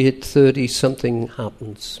when you hit 30, something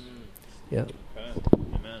happens. Yeah.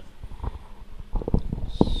 Amen.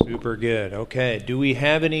 Super good. Okay. Do we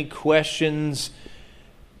have any questions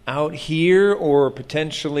out here or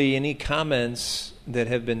potentially any comments that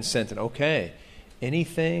have been sent in? Okay.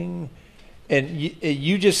 Anything? And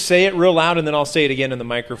you just say it real loud, and then I'll say it again in the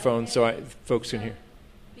microphone so folks can hear.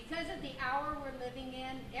 Because of the hour we're living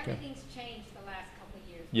in, everything's changed the last couple of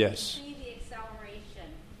years. Yes. We see the acceleration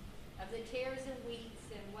of the tares and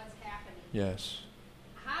wheats and what's happening. Yes.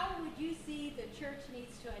 How would you see the church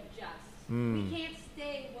needs to adjust? We can't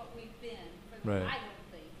stay what we've been, Right. I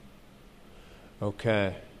don't think.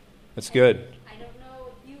 Okay. That's good. I don't know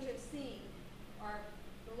if you have seen or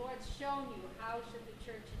the Lord's shown you how should the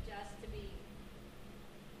church adjust to be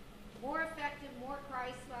more effective, more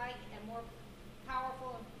Christ-like, and more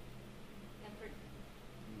powerful and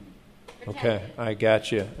protective. Okay. I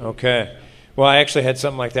got you. Okay. Well, I actually had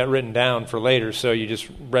something like that written down for later, so you just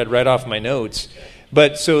read right off my notes.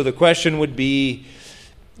 But so the question would be,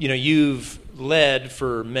 you've led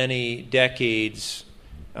for many decades.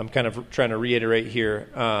 I'm kind of trying to reiterate here.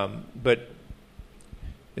 But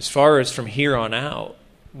as far as from here on out,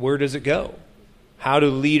 where does it go? How do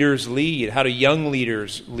leaders lead? How do young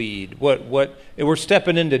leaders lead? We're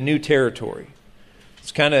stepping into new territory.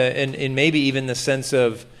 It's kind of, in maybe even the sense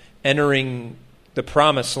of entering the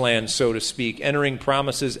promised land, so to speak, entering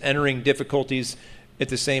promises, entering difficulties at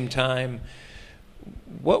the same time.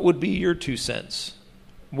 What would be your 2 cents?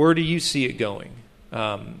 Where do you see it going?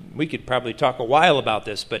 We could probably talk a while about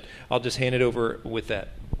this, but I'll just hand it over with that.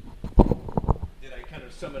 Did I kind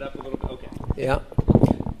of sum it up a little bit? Okay. Yeah.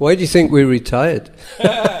 Why do you think we retired?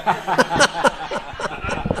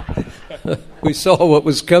 We saw what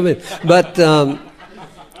was coming. But,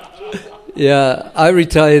 I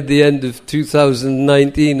retired the end of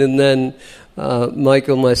 2019, and then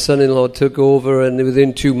Michael, my son-in-law, took over, and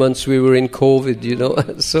within 2 months we were in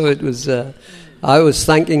COVID, So it was... I was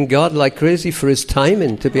thanking God like crazy for his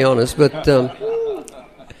timing, to be honest. But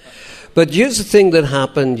here's the thing that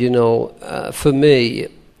happened, for me.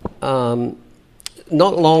 Not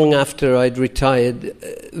long after I'd retired,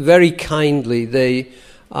 very kindly,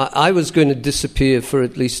 I was going to disappear for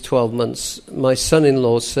at least 12 months. My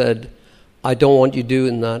son-in-law said, I don't want you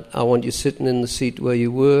doing that. I want you sitting in the seat where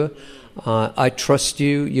you were. I trust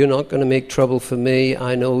you. You're not going to make trouble for me.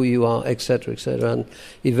 I know who you are, etc., etc. And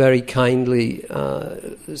he very kindly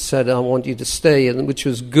said, I want you to stay, and which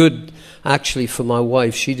was good, actually, for my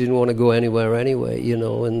wife. She didn't want to go anywhere anyway,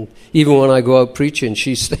 and even when I go out preaching,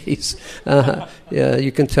 she stays.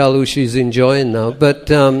 You can tell who she's enjoying now.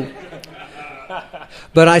 But I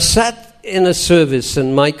sat in a service,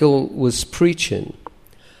 and Michael was preaching,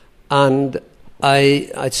 and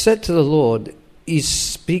I said to the Lord, he's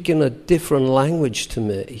speaking a different language to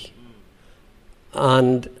me.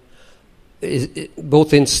 And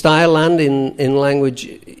both in style and in language,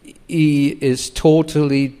 he is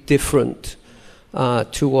totally different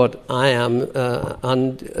to what I am.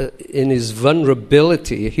 And in his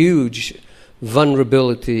vulnerability, a huge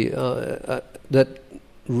vulnerability that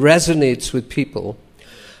resonates with people.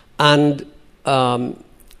 And,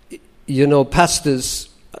 pastors...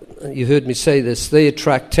 You heard me say this, they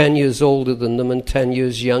attract 10 years older than them and 10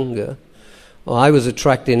 years younger. Well, I was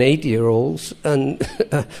attracting 80-year-olds and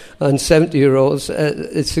 70-year-olds,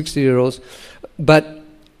 60-year-olds. But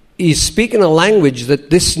he's speaking a language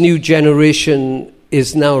that this new generation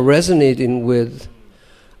is now resonating with.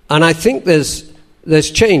 And I think there's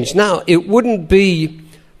change. Now, it wouldn't be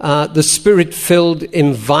the spirit-filled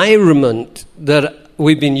environment that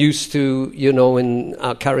we've been used to, in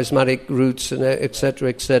our charismatic roots, and et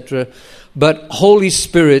cetera, but Holy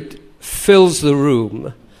Spirit fills the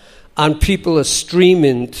room, and people are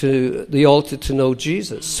streaming to the altar to know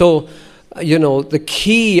Jesus. So, the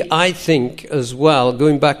key, I think, as well,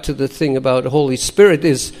 going back to the thing about Holy Spirit,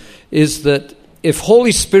 is that if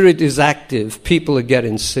Holy Spirit is active, people are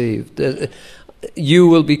getting saved. You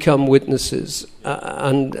will become witnesses,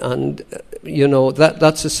 and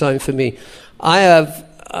that's a sign for me.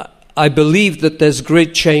 I believe that there's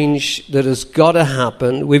great change that has got to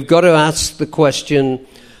happen. We've got to ask the question,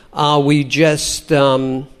 are we just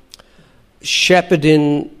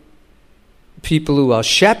shepherding people who are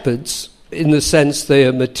shepherds, in the sense they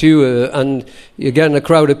are mature, and you're getting a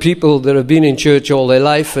crowd of people that have been in church all their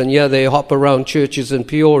life, and they hop around churches in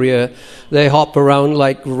Peoria. They hop around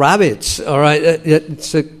like rabbits, all right?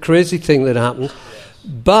 It's a crazy thing that happens.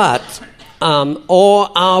 But, or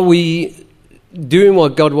are we doing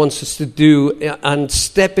what God wants us to do and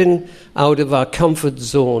stepping out of our comfort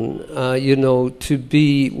zone, to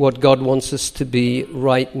be what God wants us to be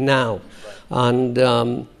right now?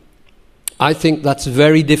 And I think that's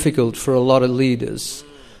very difficult for a lot of leaders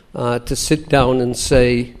to sit down and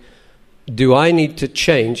say, do I need to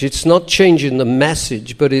change? It's not changing the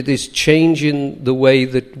message, but it is changing the way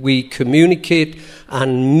that we communicate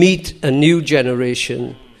and meet a new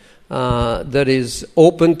generation that is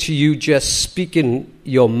open to you just speaking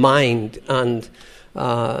your mind and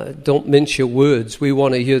don't mince your words. We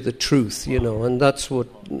want to hear the truth, and that's what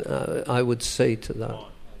I would say to that.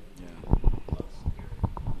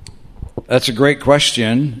 That's a great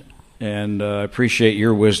question, and I appreciate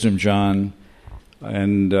your wisdom, John.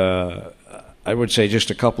 And I would say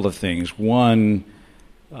just a couple of things. One,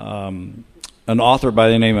 an author by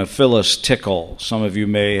the name of Phyllis Tickle, some of you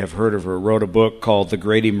may have heard of her, wrote a book called The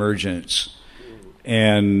Great Emergence.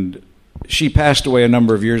 And she passed away a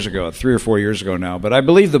number of years ago, 3 or 4 years ago now. But I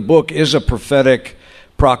believe the book is a prophetic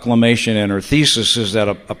proclamation, and her thesis is that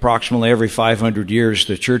approximately every 500 years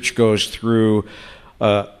the church goes through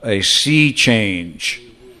a sea change,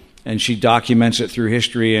 and she documents it through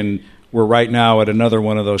history, and we're right now at another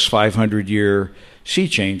one of those 500-year sea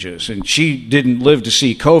changes. And she didn't live to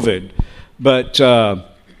see COVID, but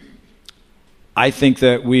I think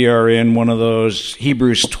that we are in one of those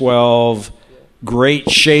Hebrews 12 great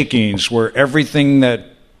shakings where everything that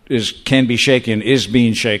can be shaken is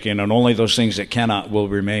being shaken, and only those things that cannot will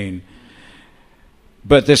remain.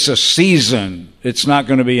 But this is a season. It's not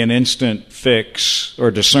going to be an instant fix or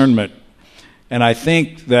discernment. And I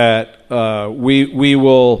think that we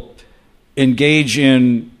will engage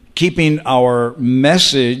in keeping our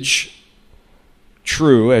message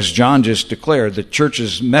true, as John just declared. The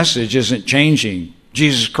church's message isn't changing.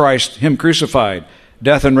 Jesus Christ, Him crucified,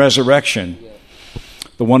 death and resurrection.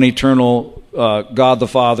 The one eternal God the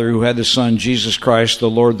Father who had the Son, Jesus Christ, the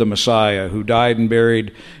Lord the Messiah, who died and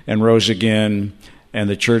buried and rose again. And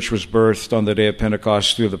the church was birthed on the day of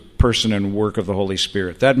Pentecost through the person and work of the Holy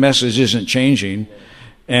Spirit. That message isn't changing,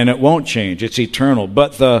 and it won't change. It's eternal.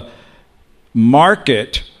 But the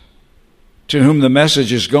market to whom the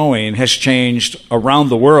message is going has changed around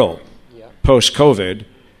the world post-COVID,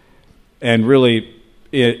 and really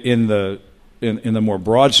in the more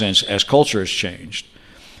broad sense as culture has changed.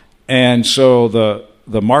 And so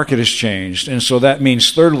the market has changed. And so that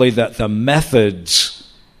means, thirdly, that the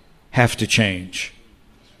methods have to change.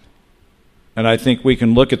 And I think we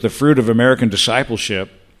can look at the fruit of American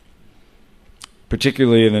discipleship,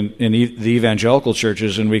 particularly in the evangelical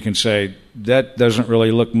churches, and we can say that doesn't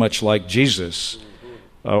really look much like Jesus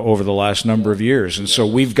over the last number of years. And so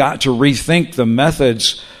we've got to rethink the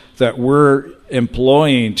methods that we're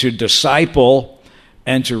employing to disciple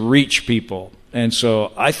and to reach people. And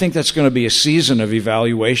so I think that's going to be a season of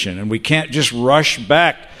evaluation, and we can't just rush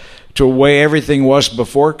back to the way everything was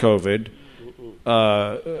before COVID.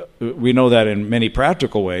 We know that in many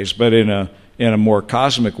practical ways, but in a more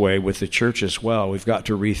cosmic way with the church as well. We've got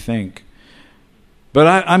to rethink. But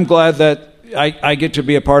I'm glad that I get to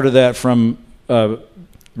be a part of that from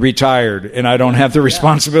retired, and I don't have the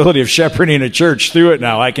responsibility of shepherding a church through it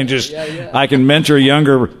now. I can just I can mentor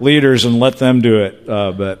younger leaders and let them do it.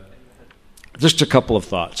 But just a couple of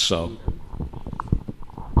thoughts. So.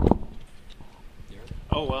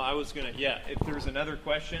 Oh, well, I was going to, if there's another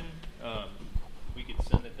question, we could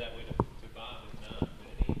send it that way to Bob. If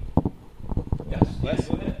not, yes, Les,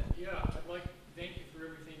 go ahead. Yeah, I'd like to thank you for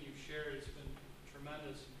everything you've shared. It's been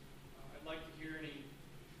tremendous. I'd like to hear any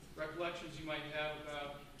recollections you might have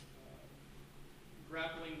about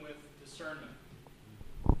grappling with discernment.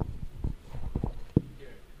 Here,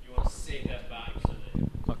 you want to say that back so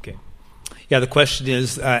that... Okay. Yeah, the question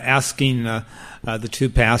is asking the two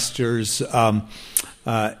pastors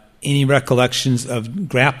any recollections of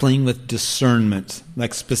grappling with discernment,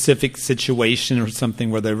 like specific situation or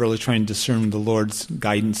something where they're really trying to discern the Lord's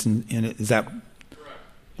guidance in it. Is that correct?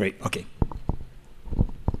 Great. Okay.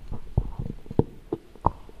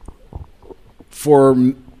 For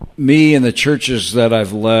me and the churches that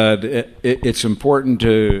I've led, it's important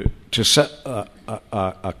to set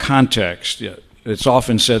a context. It's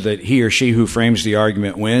often said that he or she who frames the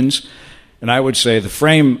argument wins. And I would say the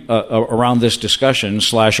frame around this discussion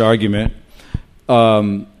 / argument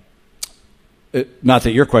not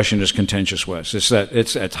that your question is contentious, Wes, it's that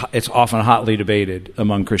it's often hotly debated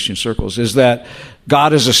among Christian circles, is that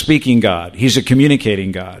God is a speaking God. He's a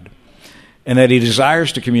communicating God. And that he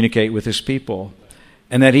desires to communicate with his people.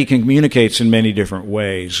 And that he communicates in many different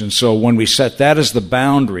ways. And so when we set that as the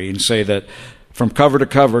boundary and say that from cover to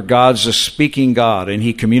cover, God's a speaking God and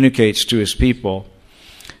he communicates to his people,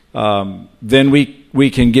 then we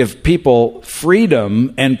can give people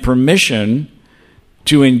freedom and permission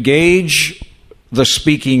to engage the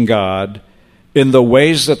speaking God in the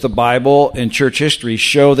ways that the Bible and church history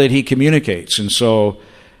show that he communicates. And so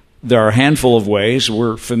there are a handful of ways.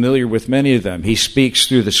 We're familiar with many of them. He speaks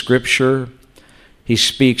through the Scripture. He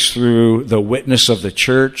speaks through the witness of the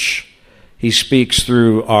church. He speaks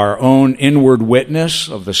through our own inward witness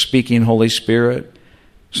of the speaking Holy Spirit.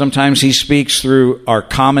 Sometimes he speaks through our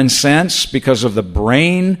common sense because of the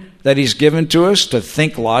brain that he's given to us to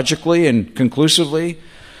think logically and conclusively.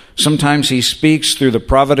 Sometimes he speaks through the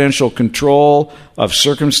providential control of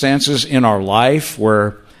circumstances in our life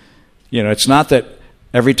where, it's not that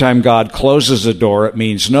every time God closes a door, it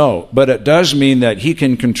means no. But it does mean that he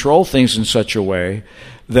can control things in such a way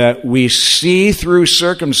that we see through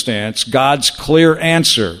circumstance God's clear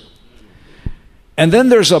answer. And then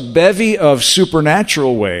there's a bevy of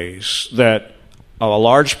supernatural ways that a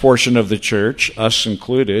large portion of the church, us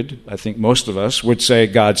included, I think most of us, would say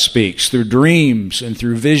God speaks through dreams and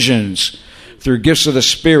through visions, through gifts of the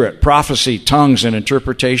Spirit, prophecy, tongues, and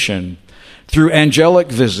interpretation, through angelic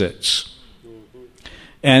visits.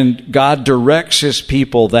 And God directs his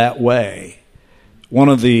people that way. One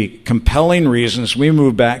of the compelling reasons we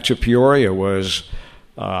moved back to Peoria was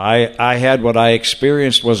I had what I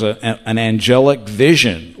experienced was an angelic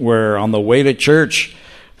vision where on the way to church,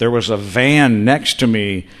 there was a van next to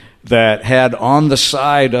me that had on the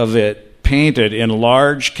side of it painted in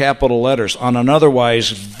large capital letters on an otherwise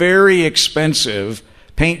very expensive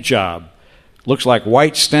paint job. Looks like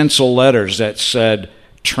white stencil letters that said,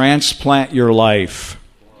 "Transplant your life."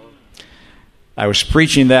 I was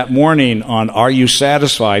preaching that morning on Are You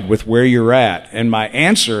Satisfied with Where You're At? And my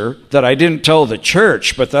answer that I didn't tell the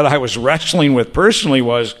church, but that I was wrestling with personally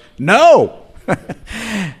was, no.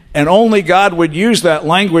 And only God would use that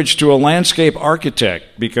language to a landscape architect,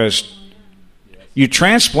 because you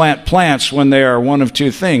transplant plants when they are one of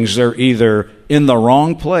two things. They're either in the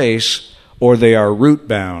wrong place or they are root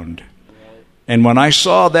bound. And when I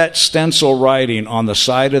saw that stencil writing on the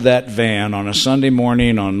side of that van on a Sunday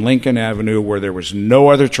morning on Lincoln Avenue where there was no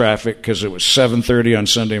other traffic because it was 7:30 on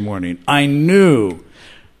Sunday morning, I knew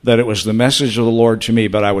that it was the message of the Lord to me,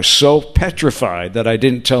 but I was so petrified that I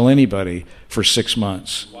didn't tell anybody for 6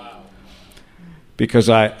 months. Because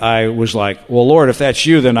I was like, well, Lord, if that's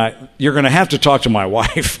you, then you're going to have to talk to my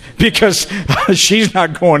wife because she's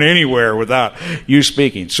not going anywhere without you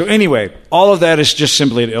speaking. So anyway, all of that is just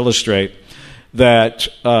simply to illustrate that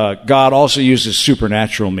God also uses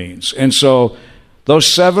supernatural means. And so those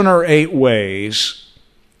 7 or 8 ways,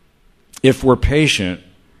 if we're patient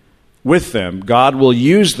with them, God will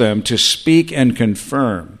use them to speak and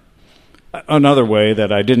confirm. Another way that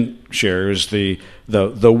I didn't share is the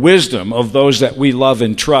wisdom of those that we love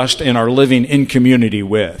and trust and are living in community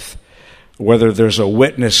with. Whether there's a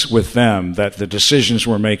witness with them that the decisions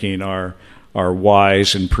we're making are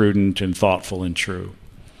wise and prudent and thoughtful and true.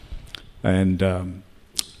 And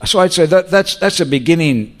so I'd say that's a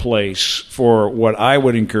beginning place for what I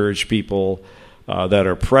would encourage people that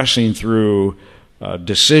are pressing through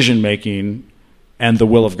decision making and the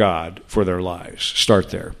will of God for their lives. Start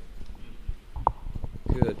there.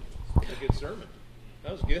 Good. That's a good sermon.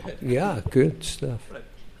 That was good. Yeah, good stuff.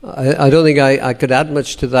 I don't think I could add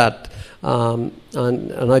much to that. And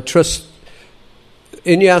I trust,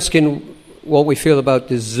 in you asking what we feel about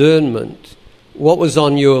discernment, what was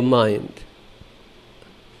on your mind?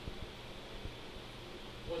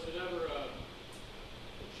 Was it ever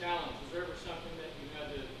a challenge? Was there ever something that you had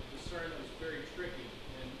to discern that was very tricky,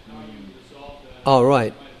 and how you resolved that? All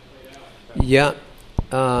right. Yeah.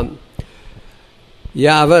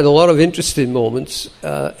 Yeah, I've had a lot of interesting moments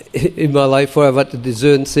in my life where I've had to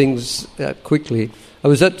discern things quickly.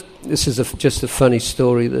 This is just a funny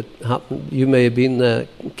story that happened. You may have been there,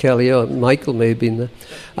 Kelly, or Michael may have been there.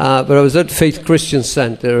 But I was at Faith Christian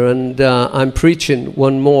Center, and I'm preaching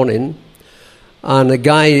one morning, and a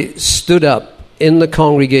guy stood up in the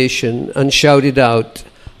congregation and shouted out,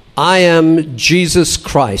 "I am Jesus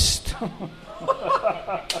Christ."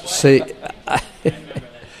 See,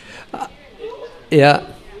 yeah.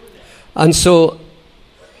 And so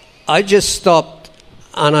I just stopped,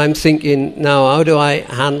 and I'm thinking, now how do I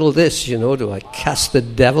handle this? Do I cast the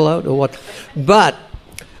devil out or what? But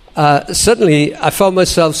suddenly I found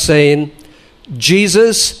myself saying,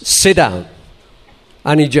 Jesus, sit down.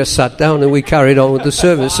 And he just sat down and we carried on with the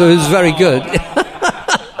service. So it was very good.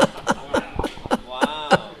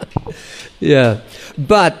 Yeah.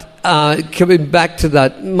 But coming back to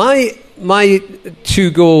that, my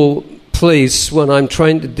to-go place when I'm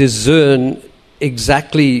trying to discern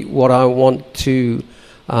exactly what I want to,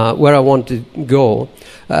 where I want to go,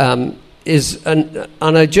 is, and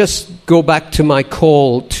I just go back to my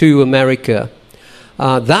call to America.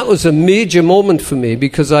 That was a major moment for me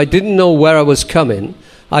because I didn't know where I was coming.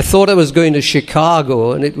 I thought I was going to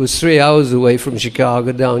Chicago, and it was 3 hours away from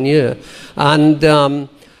Chicago down here. And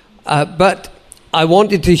but I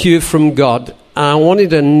wanted to hear from God, and I wanted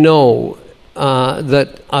to know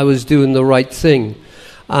that I was doing the right thing.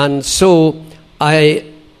 And so I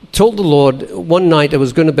told the Lord one night I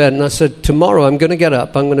was going to bed, and I said, tomorrow I'm going to get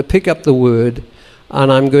up, I'm going to pick up the Word,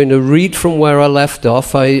 and I'm going to read from where I left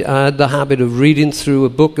off. I had the habit of reading through a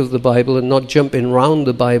book of the Bible and not jumping around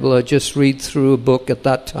the Bible. I just read through a book at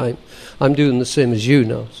that time. I'm doing the same as you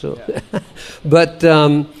now. So, yeah. But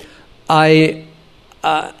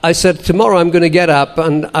I said, tomorrow I'm going to get up,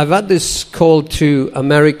 and I've had this call to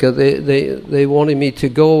America. They wanted me to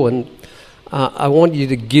go, and I want you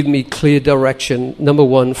to give me clear direction, number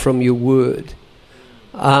one, from your Word.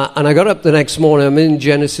 And I got up the next morning. I'm in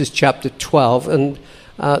Genesis chapter 12, and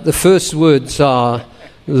the first words are,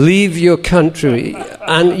 leave your country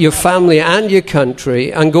and your family and your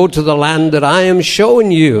country and go to the land that I am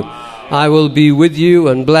showing you. I will be with you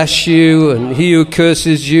and bless you, and he who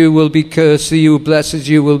curses you will be cursed, he who blesses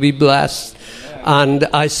you will be blessed. And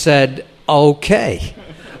I said, okay,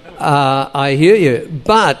 I hear you.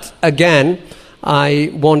 But again,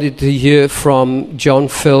 I wanted to hear from John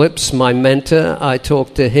Phillips, my mentor. I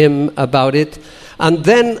talked to him about it. And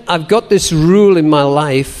then I've got this rule in my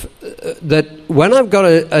life that when I've got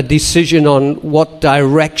a decision on what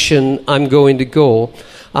direction I'm going to go,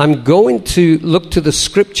 I'm going to look to the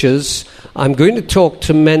Scriptures, I'm going to talk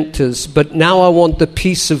to mentors, but now I want the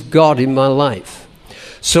peace of God in my life.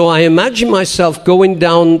 So I imagine myself going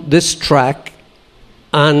down this track,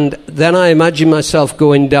 and then I imagine myself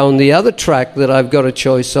going down the other track that I've got a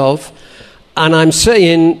choice of, and I'm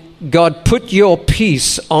saying, God, put your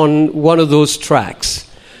peace on one of those tracks.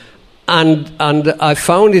 And I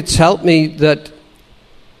found it's helped me that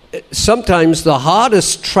sometimes the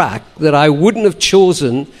hardest track that I wouldn't have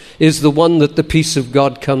chosen is the one that the peace of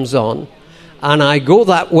God comes on. And I go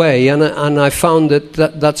that way, and I found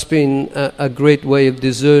that's been a great way of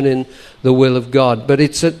discerning the will of God. But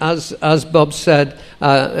it's, as Bob said,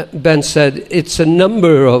 Ben said, it's a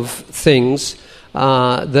number of things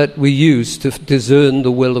that we use to discern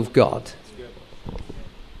the will of God.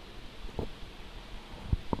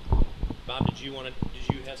 Bob, did you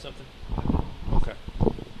have something? Okay.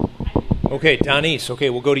 Okay, Donise. Okay,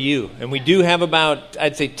 we'll go to you, and we do have about,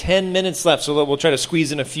 I'd say, 10 minutes left, so we'll try to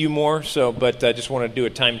squeeze in a few more. So, but I just want to do a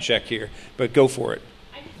time check here. But go for it.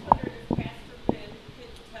 I just wondered if Pastor Ben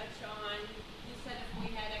could touch on, you said if we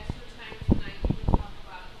had extra time tonight, you would talk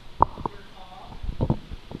about your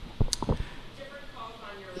call. Different calls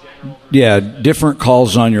on your life. Yeah, different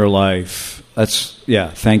calls on your life.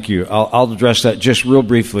 Thank you. I'll address that just real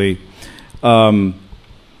briefly.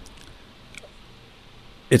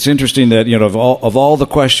 It's interesting that, of all the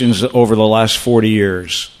questions over the last 40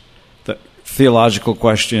 years, the theological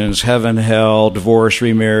questions, heaven, hell, divorce,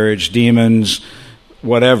 remarriage, demons,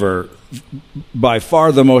 whatever, by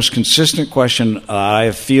far the most consistent question I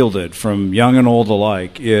have fielded from young and old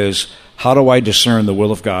alike is, how do I discern the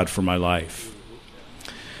will of God for my life?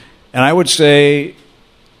 And I would say,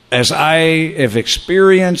 as I have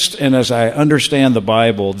experienced and as I understand the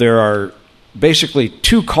Bible, there are basically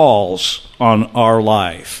two calls on our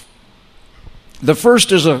life. The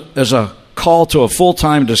first is a call to a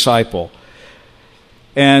full-time disciple.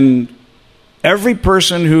 And every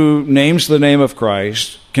person who names the name of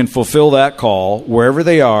Christ can fulfill that call wherever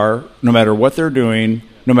they are, no matter what they're doing,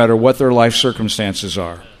 no matter what their life circumstances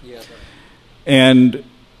are. Yeah. And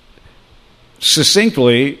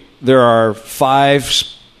succinctly, there are 5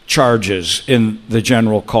 charges in the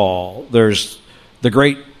general call. There's the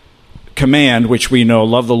great command, which we know,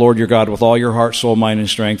 love the Lord your God with all your heart, soul, mind, and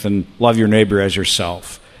strength, and love your neighbor as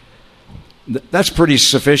yourself. That's pretty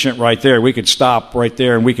sufficient right there. We could stop right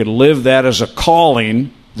there, and we could live that as a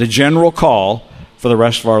calling, the general call, for the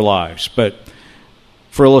rest of our lives. But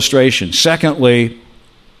for illustration, secondly,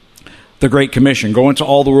 the Great Commission, go into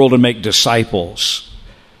all the world and make disciples.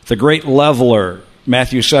 The Great Leveler,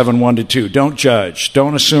 Matthew 7, 1-2, don't judge.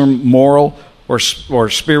 Don't assume moral or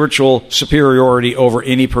spiritual superiority over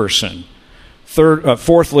any person.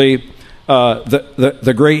 Fourthly,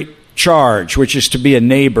 the great charge, which is to be a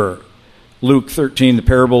neighbor. Luke 13, the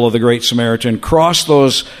parable of the Great Samaritan, cross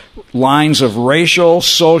those lines of racial,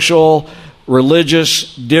 social,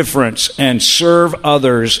 religious difference and serve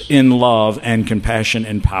others in love and compassion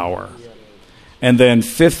and power. And then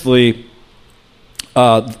fifthly,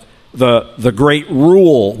 the great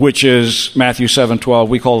rule, which is Matthew 7:12,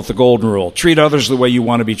 we call it the golden rule. Treat others the way you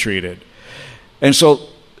want to be treated. And so,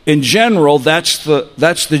 in general, that's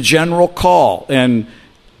the general call. And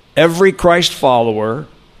every Christ follower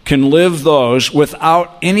can live those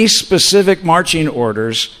without any specific marching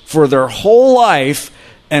orders for their whole life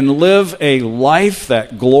and live a life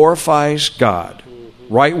that glorifies God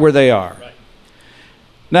right where they are.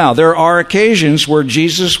 Now, there are occasions where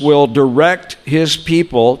Jesus will direct his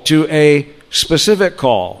people to a specific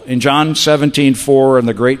call. In John 17:4, in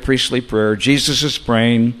the great priestly prayer, Jesus is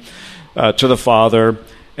praying to the Father,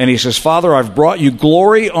 and he says, Father, I've brought you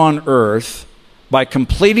glory on earth by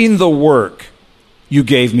completing the work you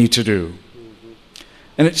gave me to do.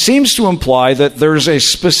 And it seems to imply that there's a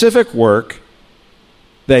specific work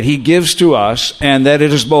that he gives to us, and that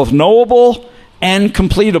it is both knowable and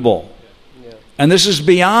completable. And this is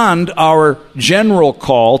beyond our general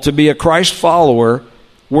call to be a Christ follower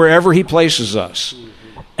wherever he places us.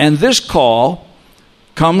 And this call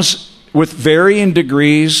comes with varying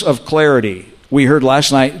degrees of clarity. We heard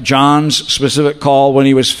last night John's specific call when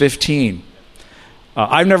he was 15.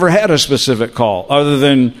 I've never had a specific call other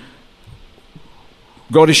than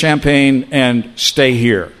go to Champaign and stay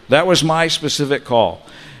here. That was my specific call.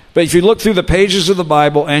 But if you look through the pages of the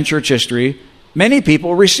Bible and church history, many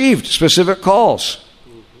people received specific calls.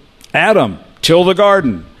 Adam, till the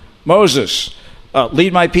garden. Moses,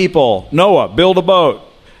 lead my people. Noah, build a boat.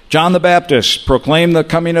 John the Baptist, proclaim the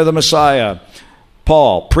coming of the Messiah.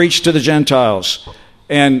 Paul, preach to the Gentiles.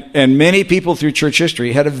 And many people through church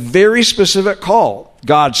history had a very specific call.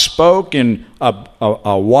 God spoke in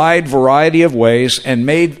a wide variety of ways and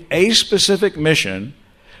made a specific mission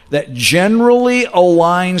that generally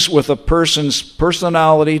aligns with a person's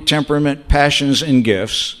personality, temperament, passions, and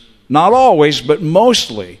gifts. Not always, but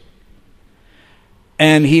mostly.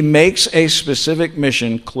 And he makes a specific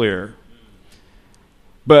mission clear.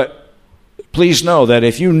 But please know that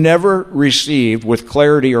if you never received with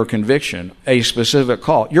clarity or conviction a specific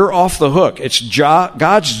call, you're off the hook. It's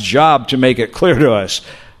God's job to make it clear to us.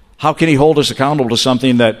 How can he hold us accountable to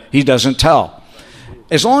something that he doesn't tell?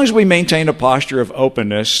 As long as we maintain a posture of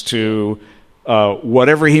openness to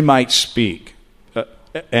whatever he might speak,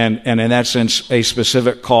 and in that sense, a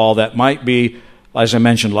specific call that might be, as I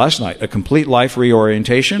mentioned last night, a complete life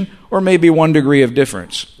reorientation, or maybe one degree of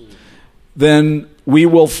difference, then we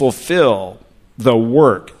will fulfill the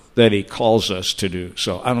work that he calls us to do.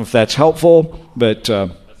 So I don't know if that's helpful, but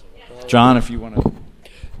John, if you want to...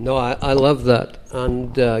 No, I love that,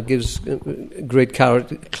 and gives great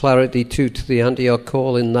clarity to the Antioch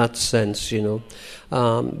call in that sense, you know.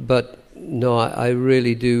 But no, I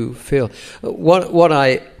really do feel what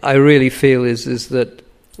I really feel is that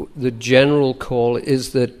the general call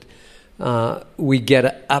is that we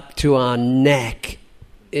get up to our neck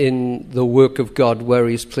in the work of God where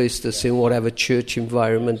he's placed us, in whatever church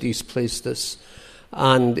environment he's placed us.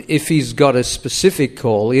 And if he's got a specific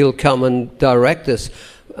call, he'll come and direct us.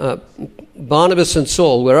 Barnabas and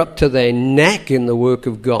Saul were up to their neck in the work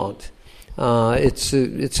of God. It's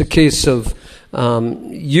a case of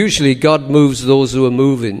usually God moves those who are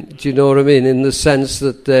moving. Do you know what I mean? In the sense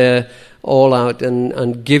that they're all out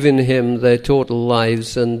and giving him their total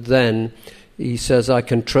lives, and then he says, I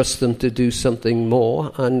can trust them to do something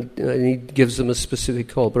more, and he gives them a specific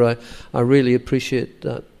call. But I really appreciate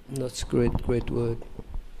that. That's a great word.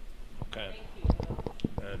 Okay.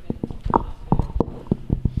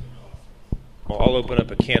 I'll open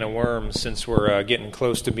up a can of worms since we're getting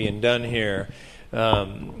close to being done here.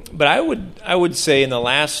 But I would say in the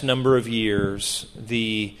last number of years,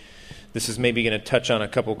 this is maybe going to touch on a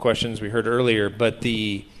couple questions we heard earlier, but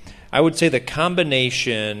I would say the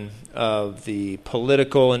combination of the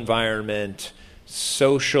political environment,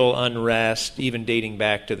 social unrest, even dating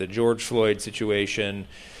back to the George Floyd situation,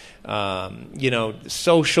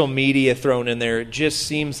 social media thrown in there. It just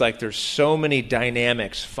seems like there's so many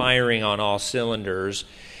dynamics firing on all cylinders.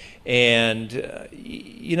 And,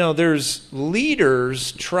 there's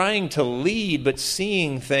leaders trying to lead, but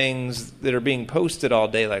seeing things that are being posted all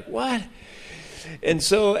day like, what? And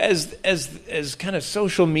so as kind of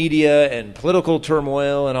social media and political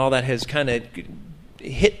turmoil and all that has kind of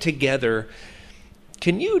hit together,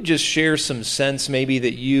 can you just share some sense maybe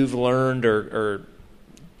that you've learned or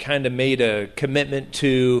kind of made a commitment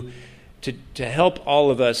to to help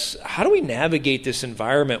all of us. How do we navigate this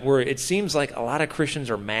environment where it seems like a lot of Christians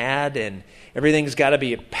are mad and everything's got to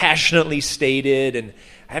be passionately stated and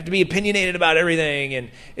I have to be opinionated about everything?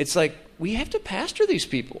 And it's like we have to pastor these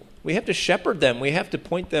people. We have to shepherd them. We have to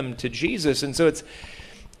point them to Jesus. And so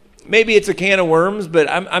maybe it's a can of worms, but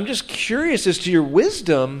I'm just curious as to your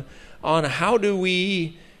wisdom on how do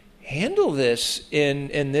we handle this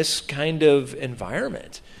in this kind of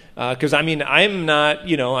environment. Because I'm not,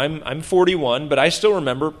 I'm 41, but I still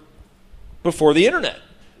remember before the internet.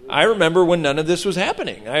 I remember when none of this was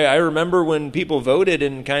happening. I remember when people voted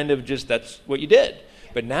and kind of just that's what you did.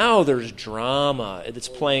 But now there's drama that's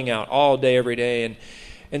playing out all day, every day,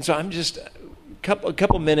 and so I'm just a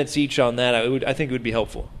couple minutes each on that. I think it would be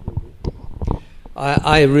helpful.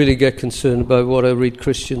 I really get concerned about what I read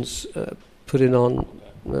Christians putting on.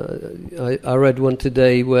 I read one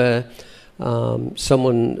today where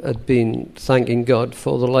someone had been thanking God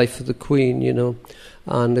for the life of the Queen,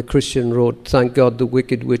 and a Christian wrote, "Thank God the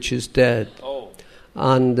Wicked Witch is dead." Oh.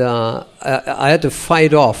 And I had to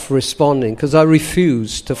fight off responding because I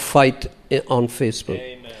refuse to fight on Facebook.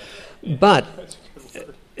 Amen. But,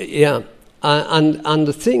 yeah, and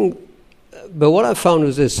the thing, but what I found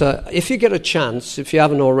was this, if you get a chance, if you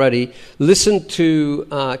haven't already, listen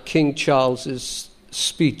to King Charles's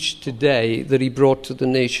speech today that he brought to the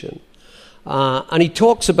nation. And he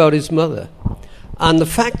talks about his mother. And the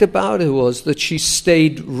fact about it was that she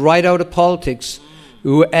stayed right out of politics.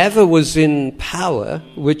 Whoever was in power,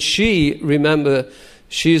 which she's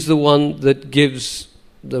the one that gives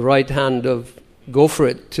the right hand of go for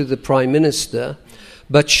it to the prime minister,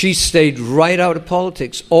 but she stayed right out of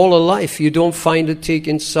politics all her life. You don't find her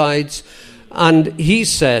taking sides. And he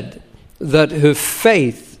said that her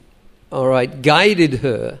faith, guided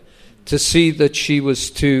her to see that she was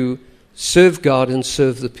to serve God and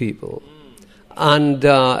serve the people. And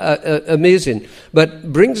amazing.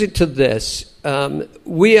 But brings it to this.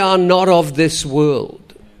 We are not of this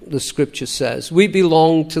world, the scripture says. We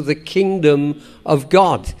belong to the kingdom of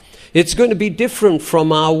God. It's going to be different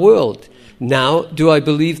from our world. Now, do I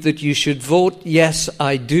believe that you should vote? Yes,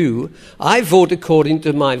 I do. I vote according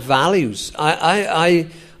to my values.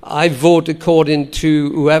 I vote according to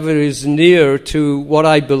whoever is near to what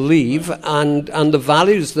I believe and the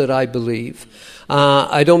values that I believe.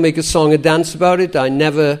 I don't make a song and dance about it. I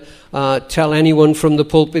never tell anyone from the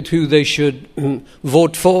pulpit who they should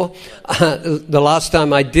vote for. The last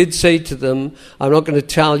time I did say to them, I'm not going to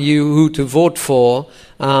tell you who to vote for,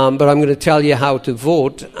 but I'm going to tell you how to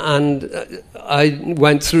vote. And I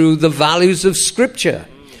went through the values of Scripture.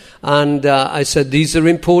 And I said, these are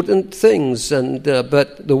important things,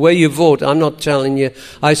 but the way you vote, I'm not telling you.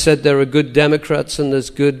 I said there are good Democrats and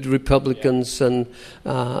there's good Republicans, and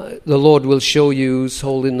the Lord will show you who's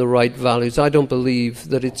holding the right values. I don't believe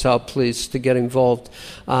that it's our place to get involved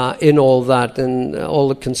in all that, and all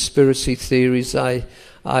the conspiracy theories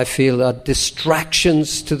I feel are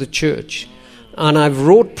distractions to the church. And I've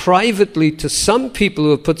wrote privately to some people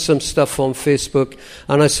who have put some stuff on Facebook,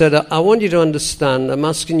 and I said, I want you to understand, I'm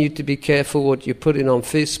asking you to be careful what you're putting on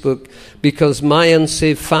Facebook, because my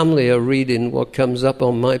unsaved family are reading what comes up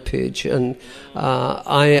on my page, and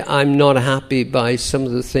I'm not happy by some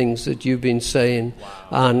of the things that you've been saying.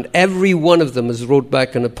 Wow. And every one of them has wrote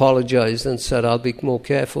back and apologized and said, I'll be more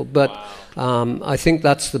careful. But I think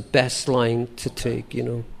that's the best line to take, All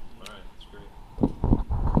right, that's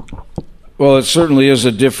great. Well, it certainly is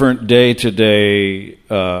a different day today,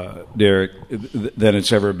 Derek, than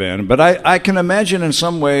it's ever been. But I can imagine in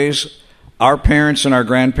some ways our parents and our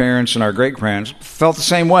grandparents and our great-grandparents felt the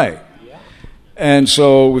same way. Yeah. And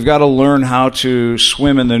so we've got to learn how to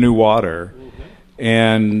swim in the new water. Mm-hmm.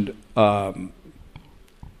 And,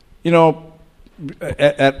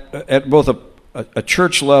 at both a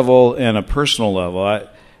church level and a personal level, I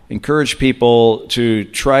encourage people to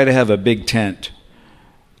try to have a big tent.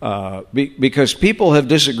 Because people have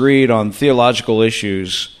disagreed on theological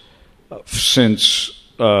issues since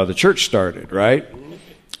the church started, right?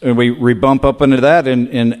 And we bump up into that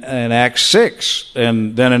in Acts 6,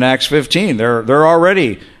 and then in Acts 15. They're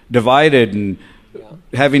already divided and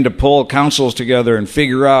having to pull councils together and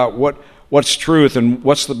figure out what's truth and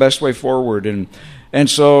what's the best way forward. And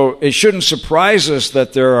so it shouldn't surprise us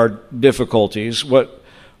that there are difficulties. What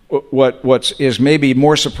is maybe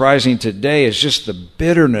more surprising today is just the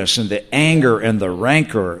bitterness and the anger and the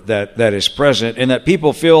rancor that is present, and that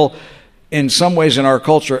people feel in some ways in our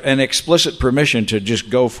culture an explicit permission to just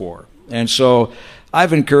go for. And so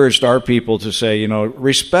I've encouraged our people to say,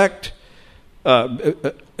 respect,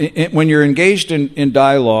 when you're engaged in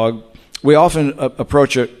dialogue, we often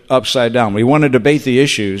approach it upside down. We want to debate the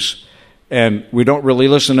issues, and we don't really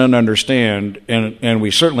listen and understand, and we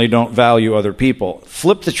certainly don't value other people.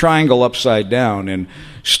 Flip the triangle upside down and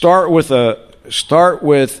start with the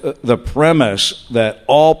premise that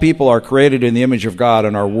all people are created in the image of God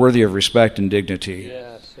and are worthy of respect and dignity.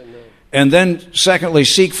 Yes, amen. And then, secondly,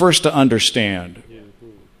 seek first to understand.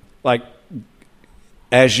 Like,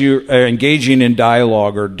 as you are engaging in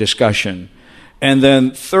dialogue or discussion. And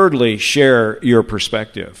then, thirdly, share your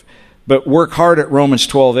perspective. But work hard at Romans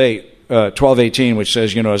 12:18, which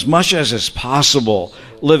says, as much as is possible,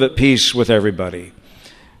 live at peace with everybody.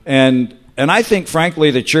 And I think,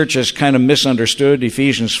 frankly, the church has kind of misunderstood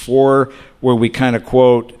Ephesians 4, where we kind of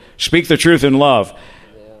quote, speak the truth in love.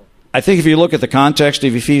 I think if you look at the context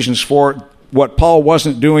of Ephesians 4, what Paul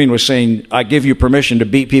wasn't doing was saying, I give you permission to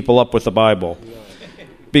beat people up with the Bible.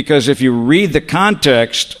 Because if you read the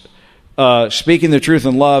context, speaking the truth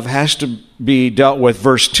in love has to be dealt with,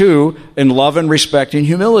 verse 2, in love and respect and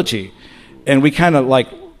humility. And we kind of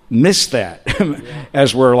miss that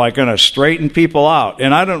as we're going to straighten people out.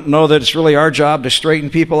 And I don't know that it's really our job to straighten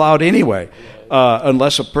people out anyway,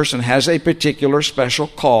 unless a person has a particular special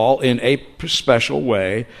call in a special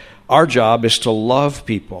way. Our job is to love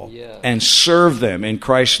people and serve them in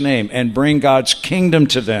Christ's name and bring God's kingdom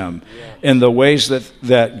to them in the ways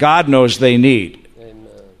that God knows they need. Amen.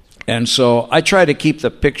 And so I try to keep the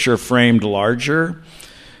picture framed larger,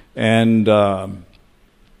 and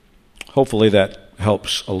hopefully that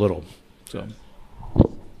helps a little. So. Very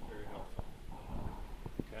helpful.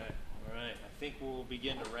 Okay, all right. I think we'll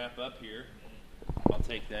begin to wrap up here. I'll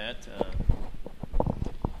take that.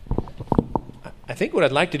 I think what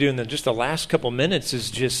I'd like to do in just the last couple minutes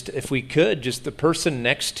is just, if we could, just the person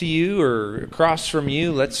next to you or across from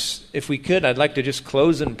you, if we could, I'd like to just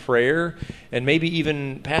close in prayer. And maybe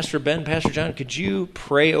even Pastor Ben, Pastor John, could you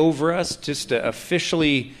pray over us just to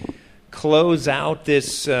officially close out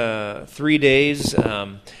this 3 days?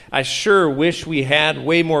 I sure wish we had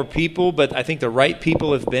way more people, but I think the right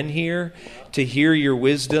people have been here to hear your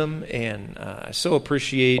wisdom, and I so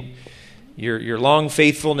appreciate your long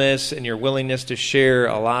faithfulness and your willingness to share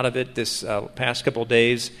a lot of it this past couple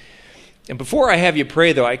days. And before I have you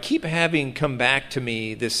pray, though, I keep having come back to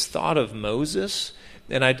me this thought of Moses,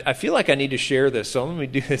 and I feel like I need to share this, so let me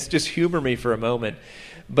do this. Just humor me for a moment.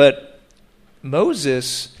 But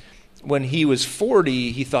Moses, when he was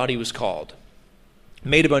 40, he thought he was called.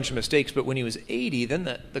 Made a bunch of mistakes, but when he was 80,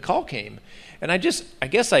 then the call came. And I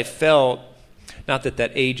guess I felt, not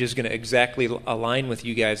that age is going to exactly align with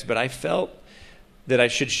you guys, but I felt that I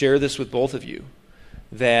should share this with both of you.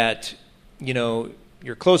 That,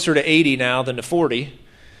 you're closer to 80 now than to 40,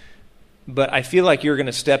 but I feel like you're going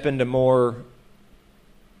to step into more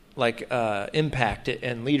impact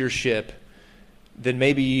and leadership than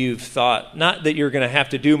maybe you've thought. Not that you're going to have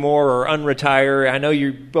to do more or unretire. I know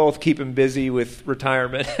you both keep them busy with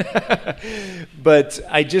retirement. But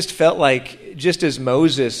I just felt like, just as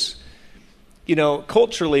Moses,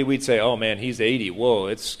 culturally we'd say, oh man, he's 80. Whoa,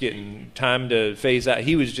 it's getting time to phase out.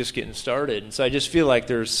 He was just getting started. And so I just feel like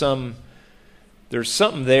there's something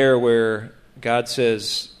there where God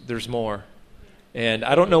says there's more. And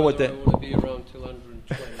I don't know what that... I want to be around till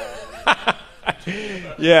 120.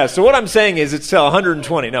 Yeah, so what I'm saying is it's till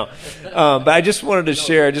 120. No. But I just wanted to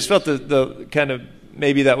share. I just felt the kind of,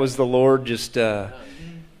 maybe that was the Lord just...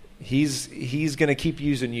 He's going to keep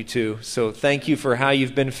using you too. So thank you for how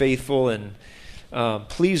you've been faithful, and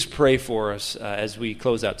please pray for us as we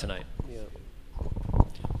close out tonight. Yeah.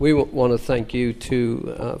 We want to thank you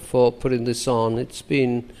too for putting this on. It's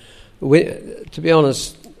been, to be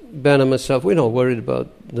honest, Ben and myself, we're not worried about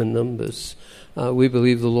the numbers. We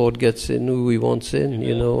believe the Lord gets in who He wants in, and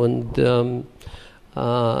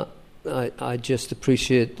I just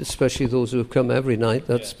appreciate, especially those who have come every night.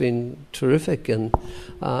 That's been terrific, and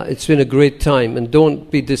it's been a great time. And don't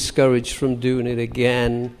be discouraged from doing it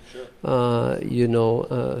again, because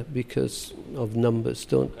of numbers.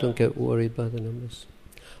 Don't get worried by the numbers.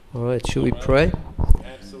 All right, shall we pray?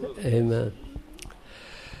 Absolutely. Amen.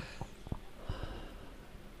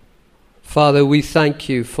 Father, we thank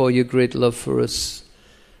you for your great love for us,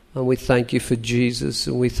 and we thank you for Jesus,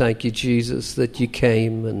 and we thank you, Jesus, that you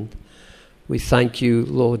came, and we thank you,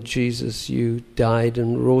 Lord Jesus, you died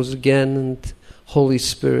and rose again, and Holy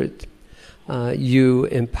Spirit, you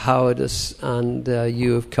empowered us, and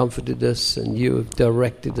you have comforted us, and you have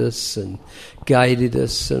directed us and guided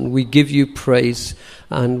us, and we give you praise,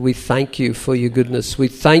 and we thank you for your goodness. We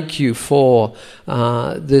thank you for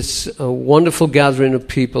this wonderful gathering of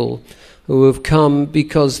people who have come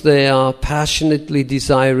because they are passionately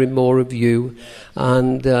desiring more of you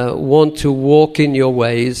and want to walk in your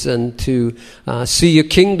ways and to see your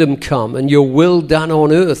kingdom come and your will done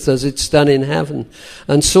on earth as it's done in heaven.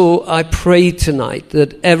 And so I pray tonight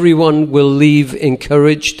that everyone will leave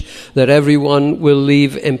encouraged, that everyone will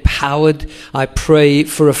leave empowered. I pray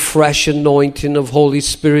for a fresh anointing of Holy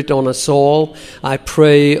Spirit on us all. I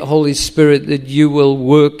pray, Holy Spirit, that you will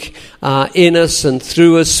work in us and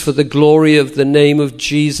through us for the glory of the name of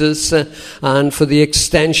Jesus and for the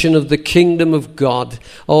extension of the kingdom of God.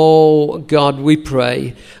 Oh God, we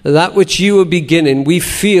pray that which you are beginning, we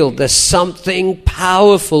feel there's something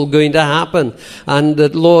powerful going to happen, and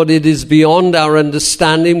that, Lord, it is beyond our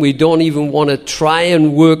understanding. We don't even want to try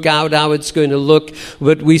and work out how it's going to look,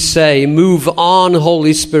 but we say, move on,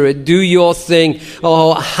 Holy Spirit, do your thing.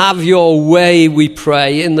 Oh, have your way, we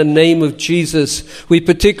pray, in the name of Jesus. We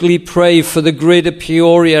particularly pray for the greater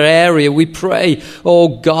Peoria area. We pray, oh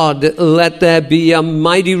God, let there be a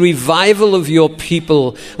mighty revival of your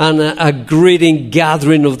people and a great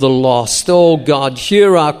gathering of the lost. Oh God,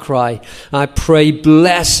 hear our cry. I pray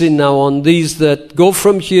blessing now on these that go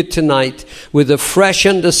from here tonight with a fresh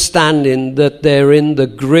understanding that they're in the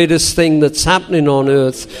greatest thing that's happening on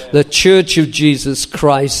earth, the Church of Jesus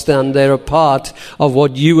Christ, and they're a part of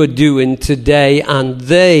what you are doing today, and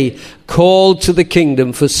they called to the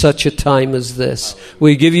kingdom for such a time as this.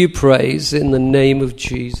 We give you praise in the name of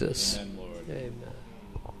Jesus.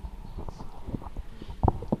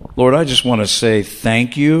 Lord, I just want to say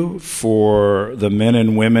thank you for the men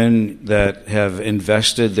and women that have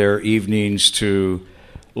invested their evenings to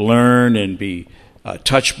learn and be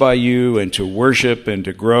touched by you and to worship and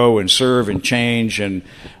to grow and serve and change, and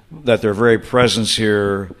that their very presence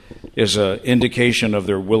here is an indication of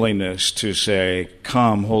their willingness to say,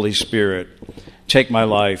 come, Holy Spirit, take my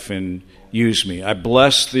life and use me. I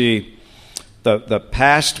bless the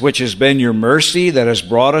past, which has been your mercy that has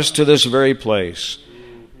brought us to this very place.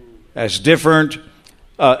 As different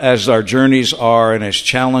as our journeys are and as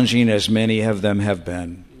challenging as many of them have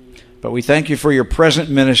been. But we thank you for your present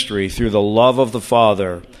ministry through the love of the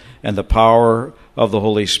Father and the power of the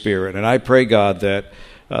Holy Spirit. And I pray, God, that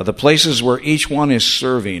the places where each one is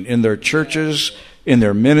serving, in their churches, in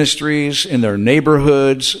their ministries, in their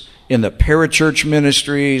neighborhoods, in the parachurch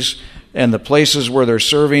ministries, and the places where they're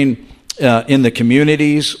serving in the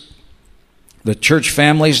communities, the church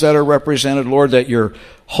families that are represented, Lord, that your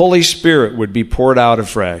Holy Spirit would be poured out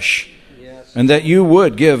afresh. Yes. And that you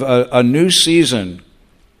would give a new season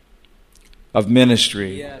of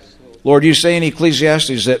ministry. Yes, Lord, you say in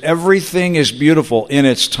Ecclesiastes that everything is beautiful in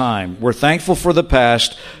its time. We're thankful for the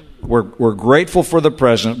past. We're grateful for the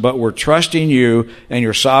present, but we're trusting you and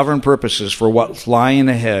your sovereign purposes for what's lying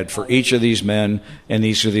ahead for each of these men and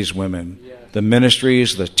each of these women. Yes. The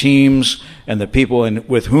ministries, the teams, and the people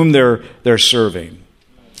with whom they're serving.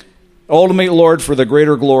 Ultimately, Lord, for the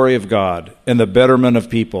greater glory of God and the betterment of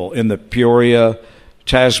people in the Peoria,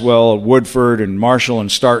 Tazewell, Woodford, and Marshall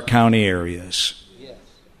and Stark County areas. Yes.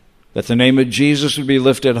 That the name of Jesus would be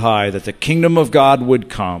lifted high, that the kingdom of God would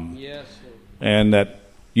come, yes, and that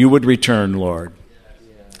you would return, Lord.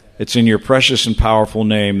 Yes. It's in your precious and powerful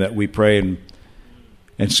name that we pray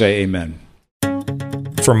and say amen.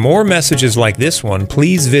 For more messages like this one,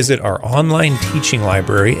 please visit our online teaching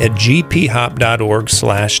library at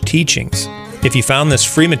gphop.org/teachings. If you found this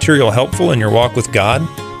free material helpful in your walk with God,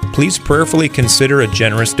 please prayerfully consider a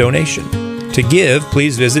generous donation. To give,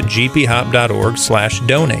 please visit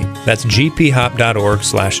gphop.org/donate. That's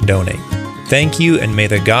gphop.org/donate. Thank you, and may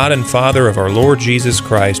the God and Father of our Lord Jesus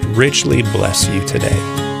Christ richly bless you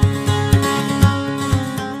today.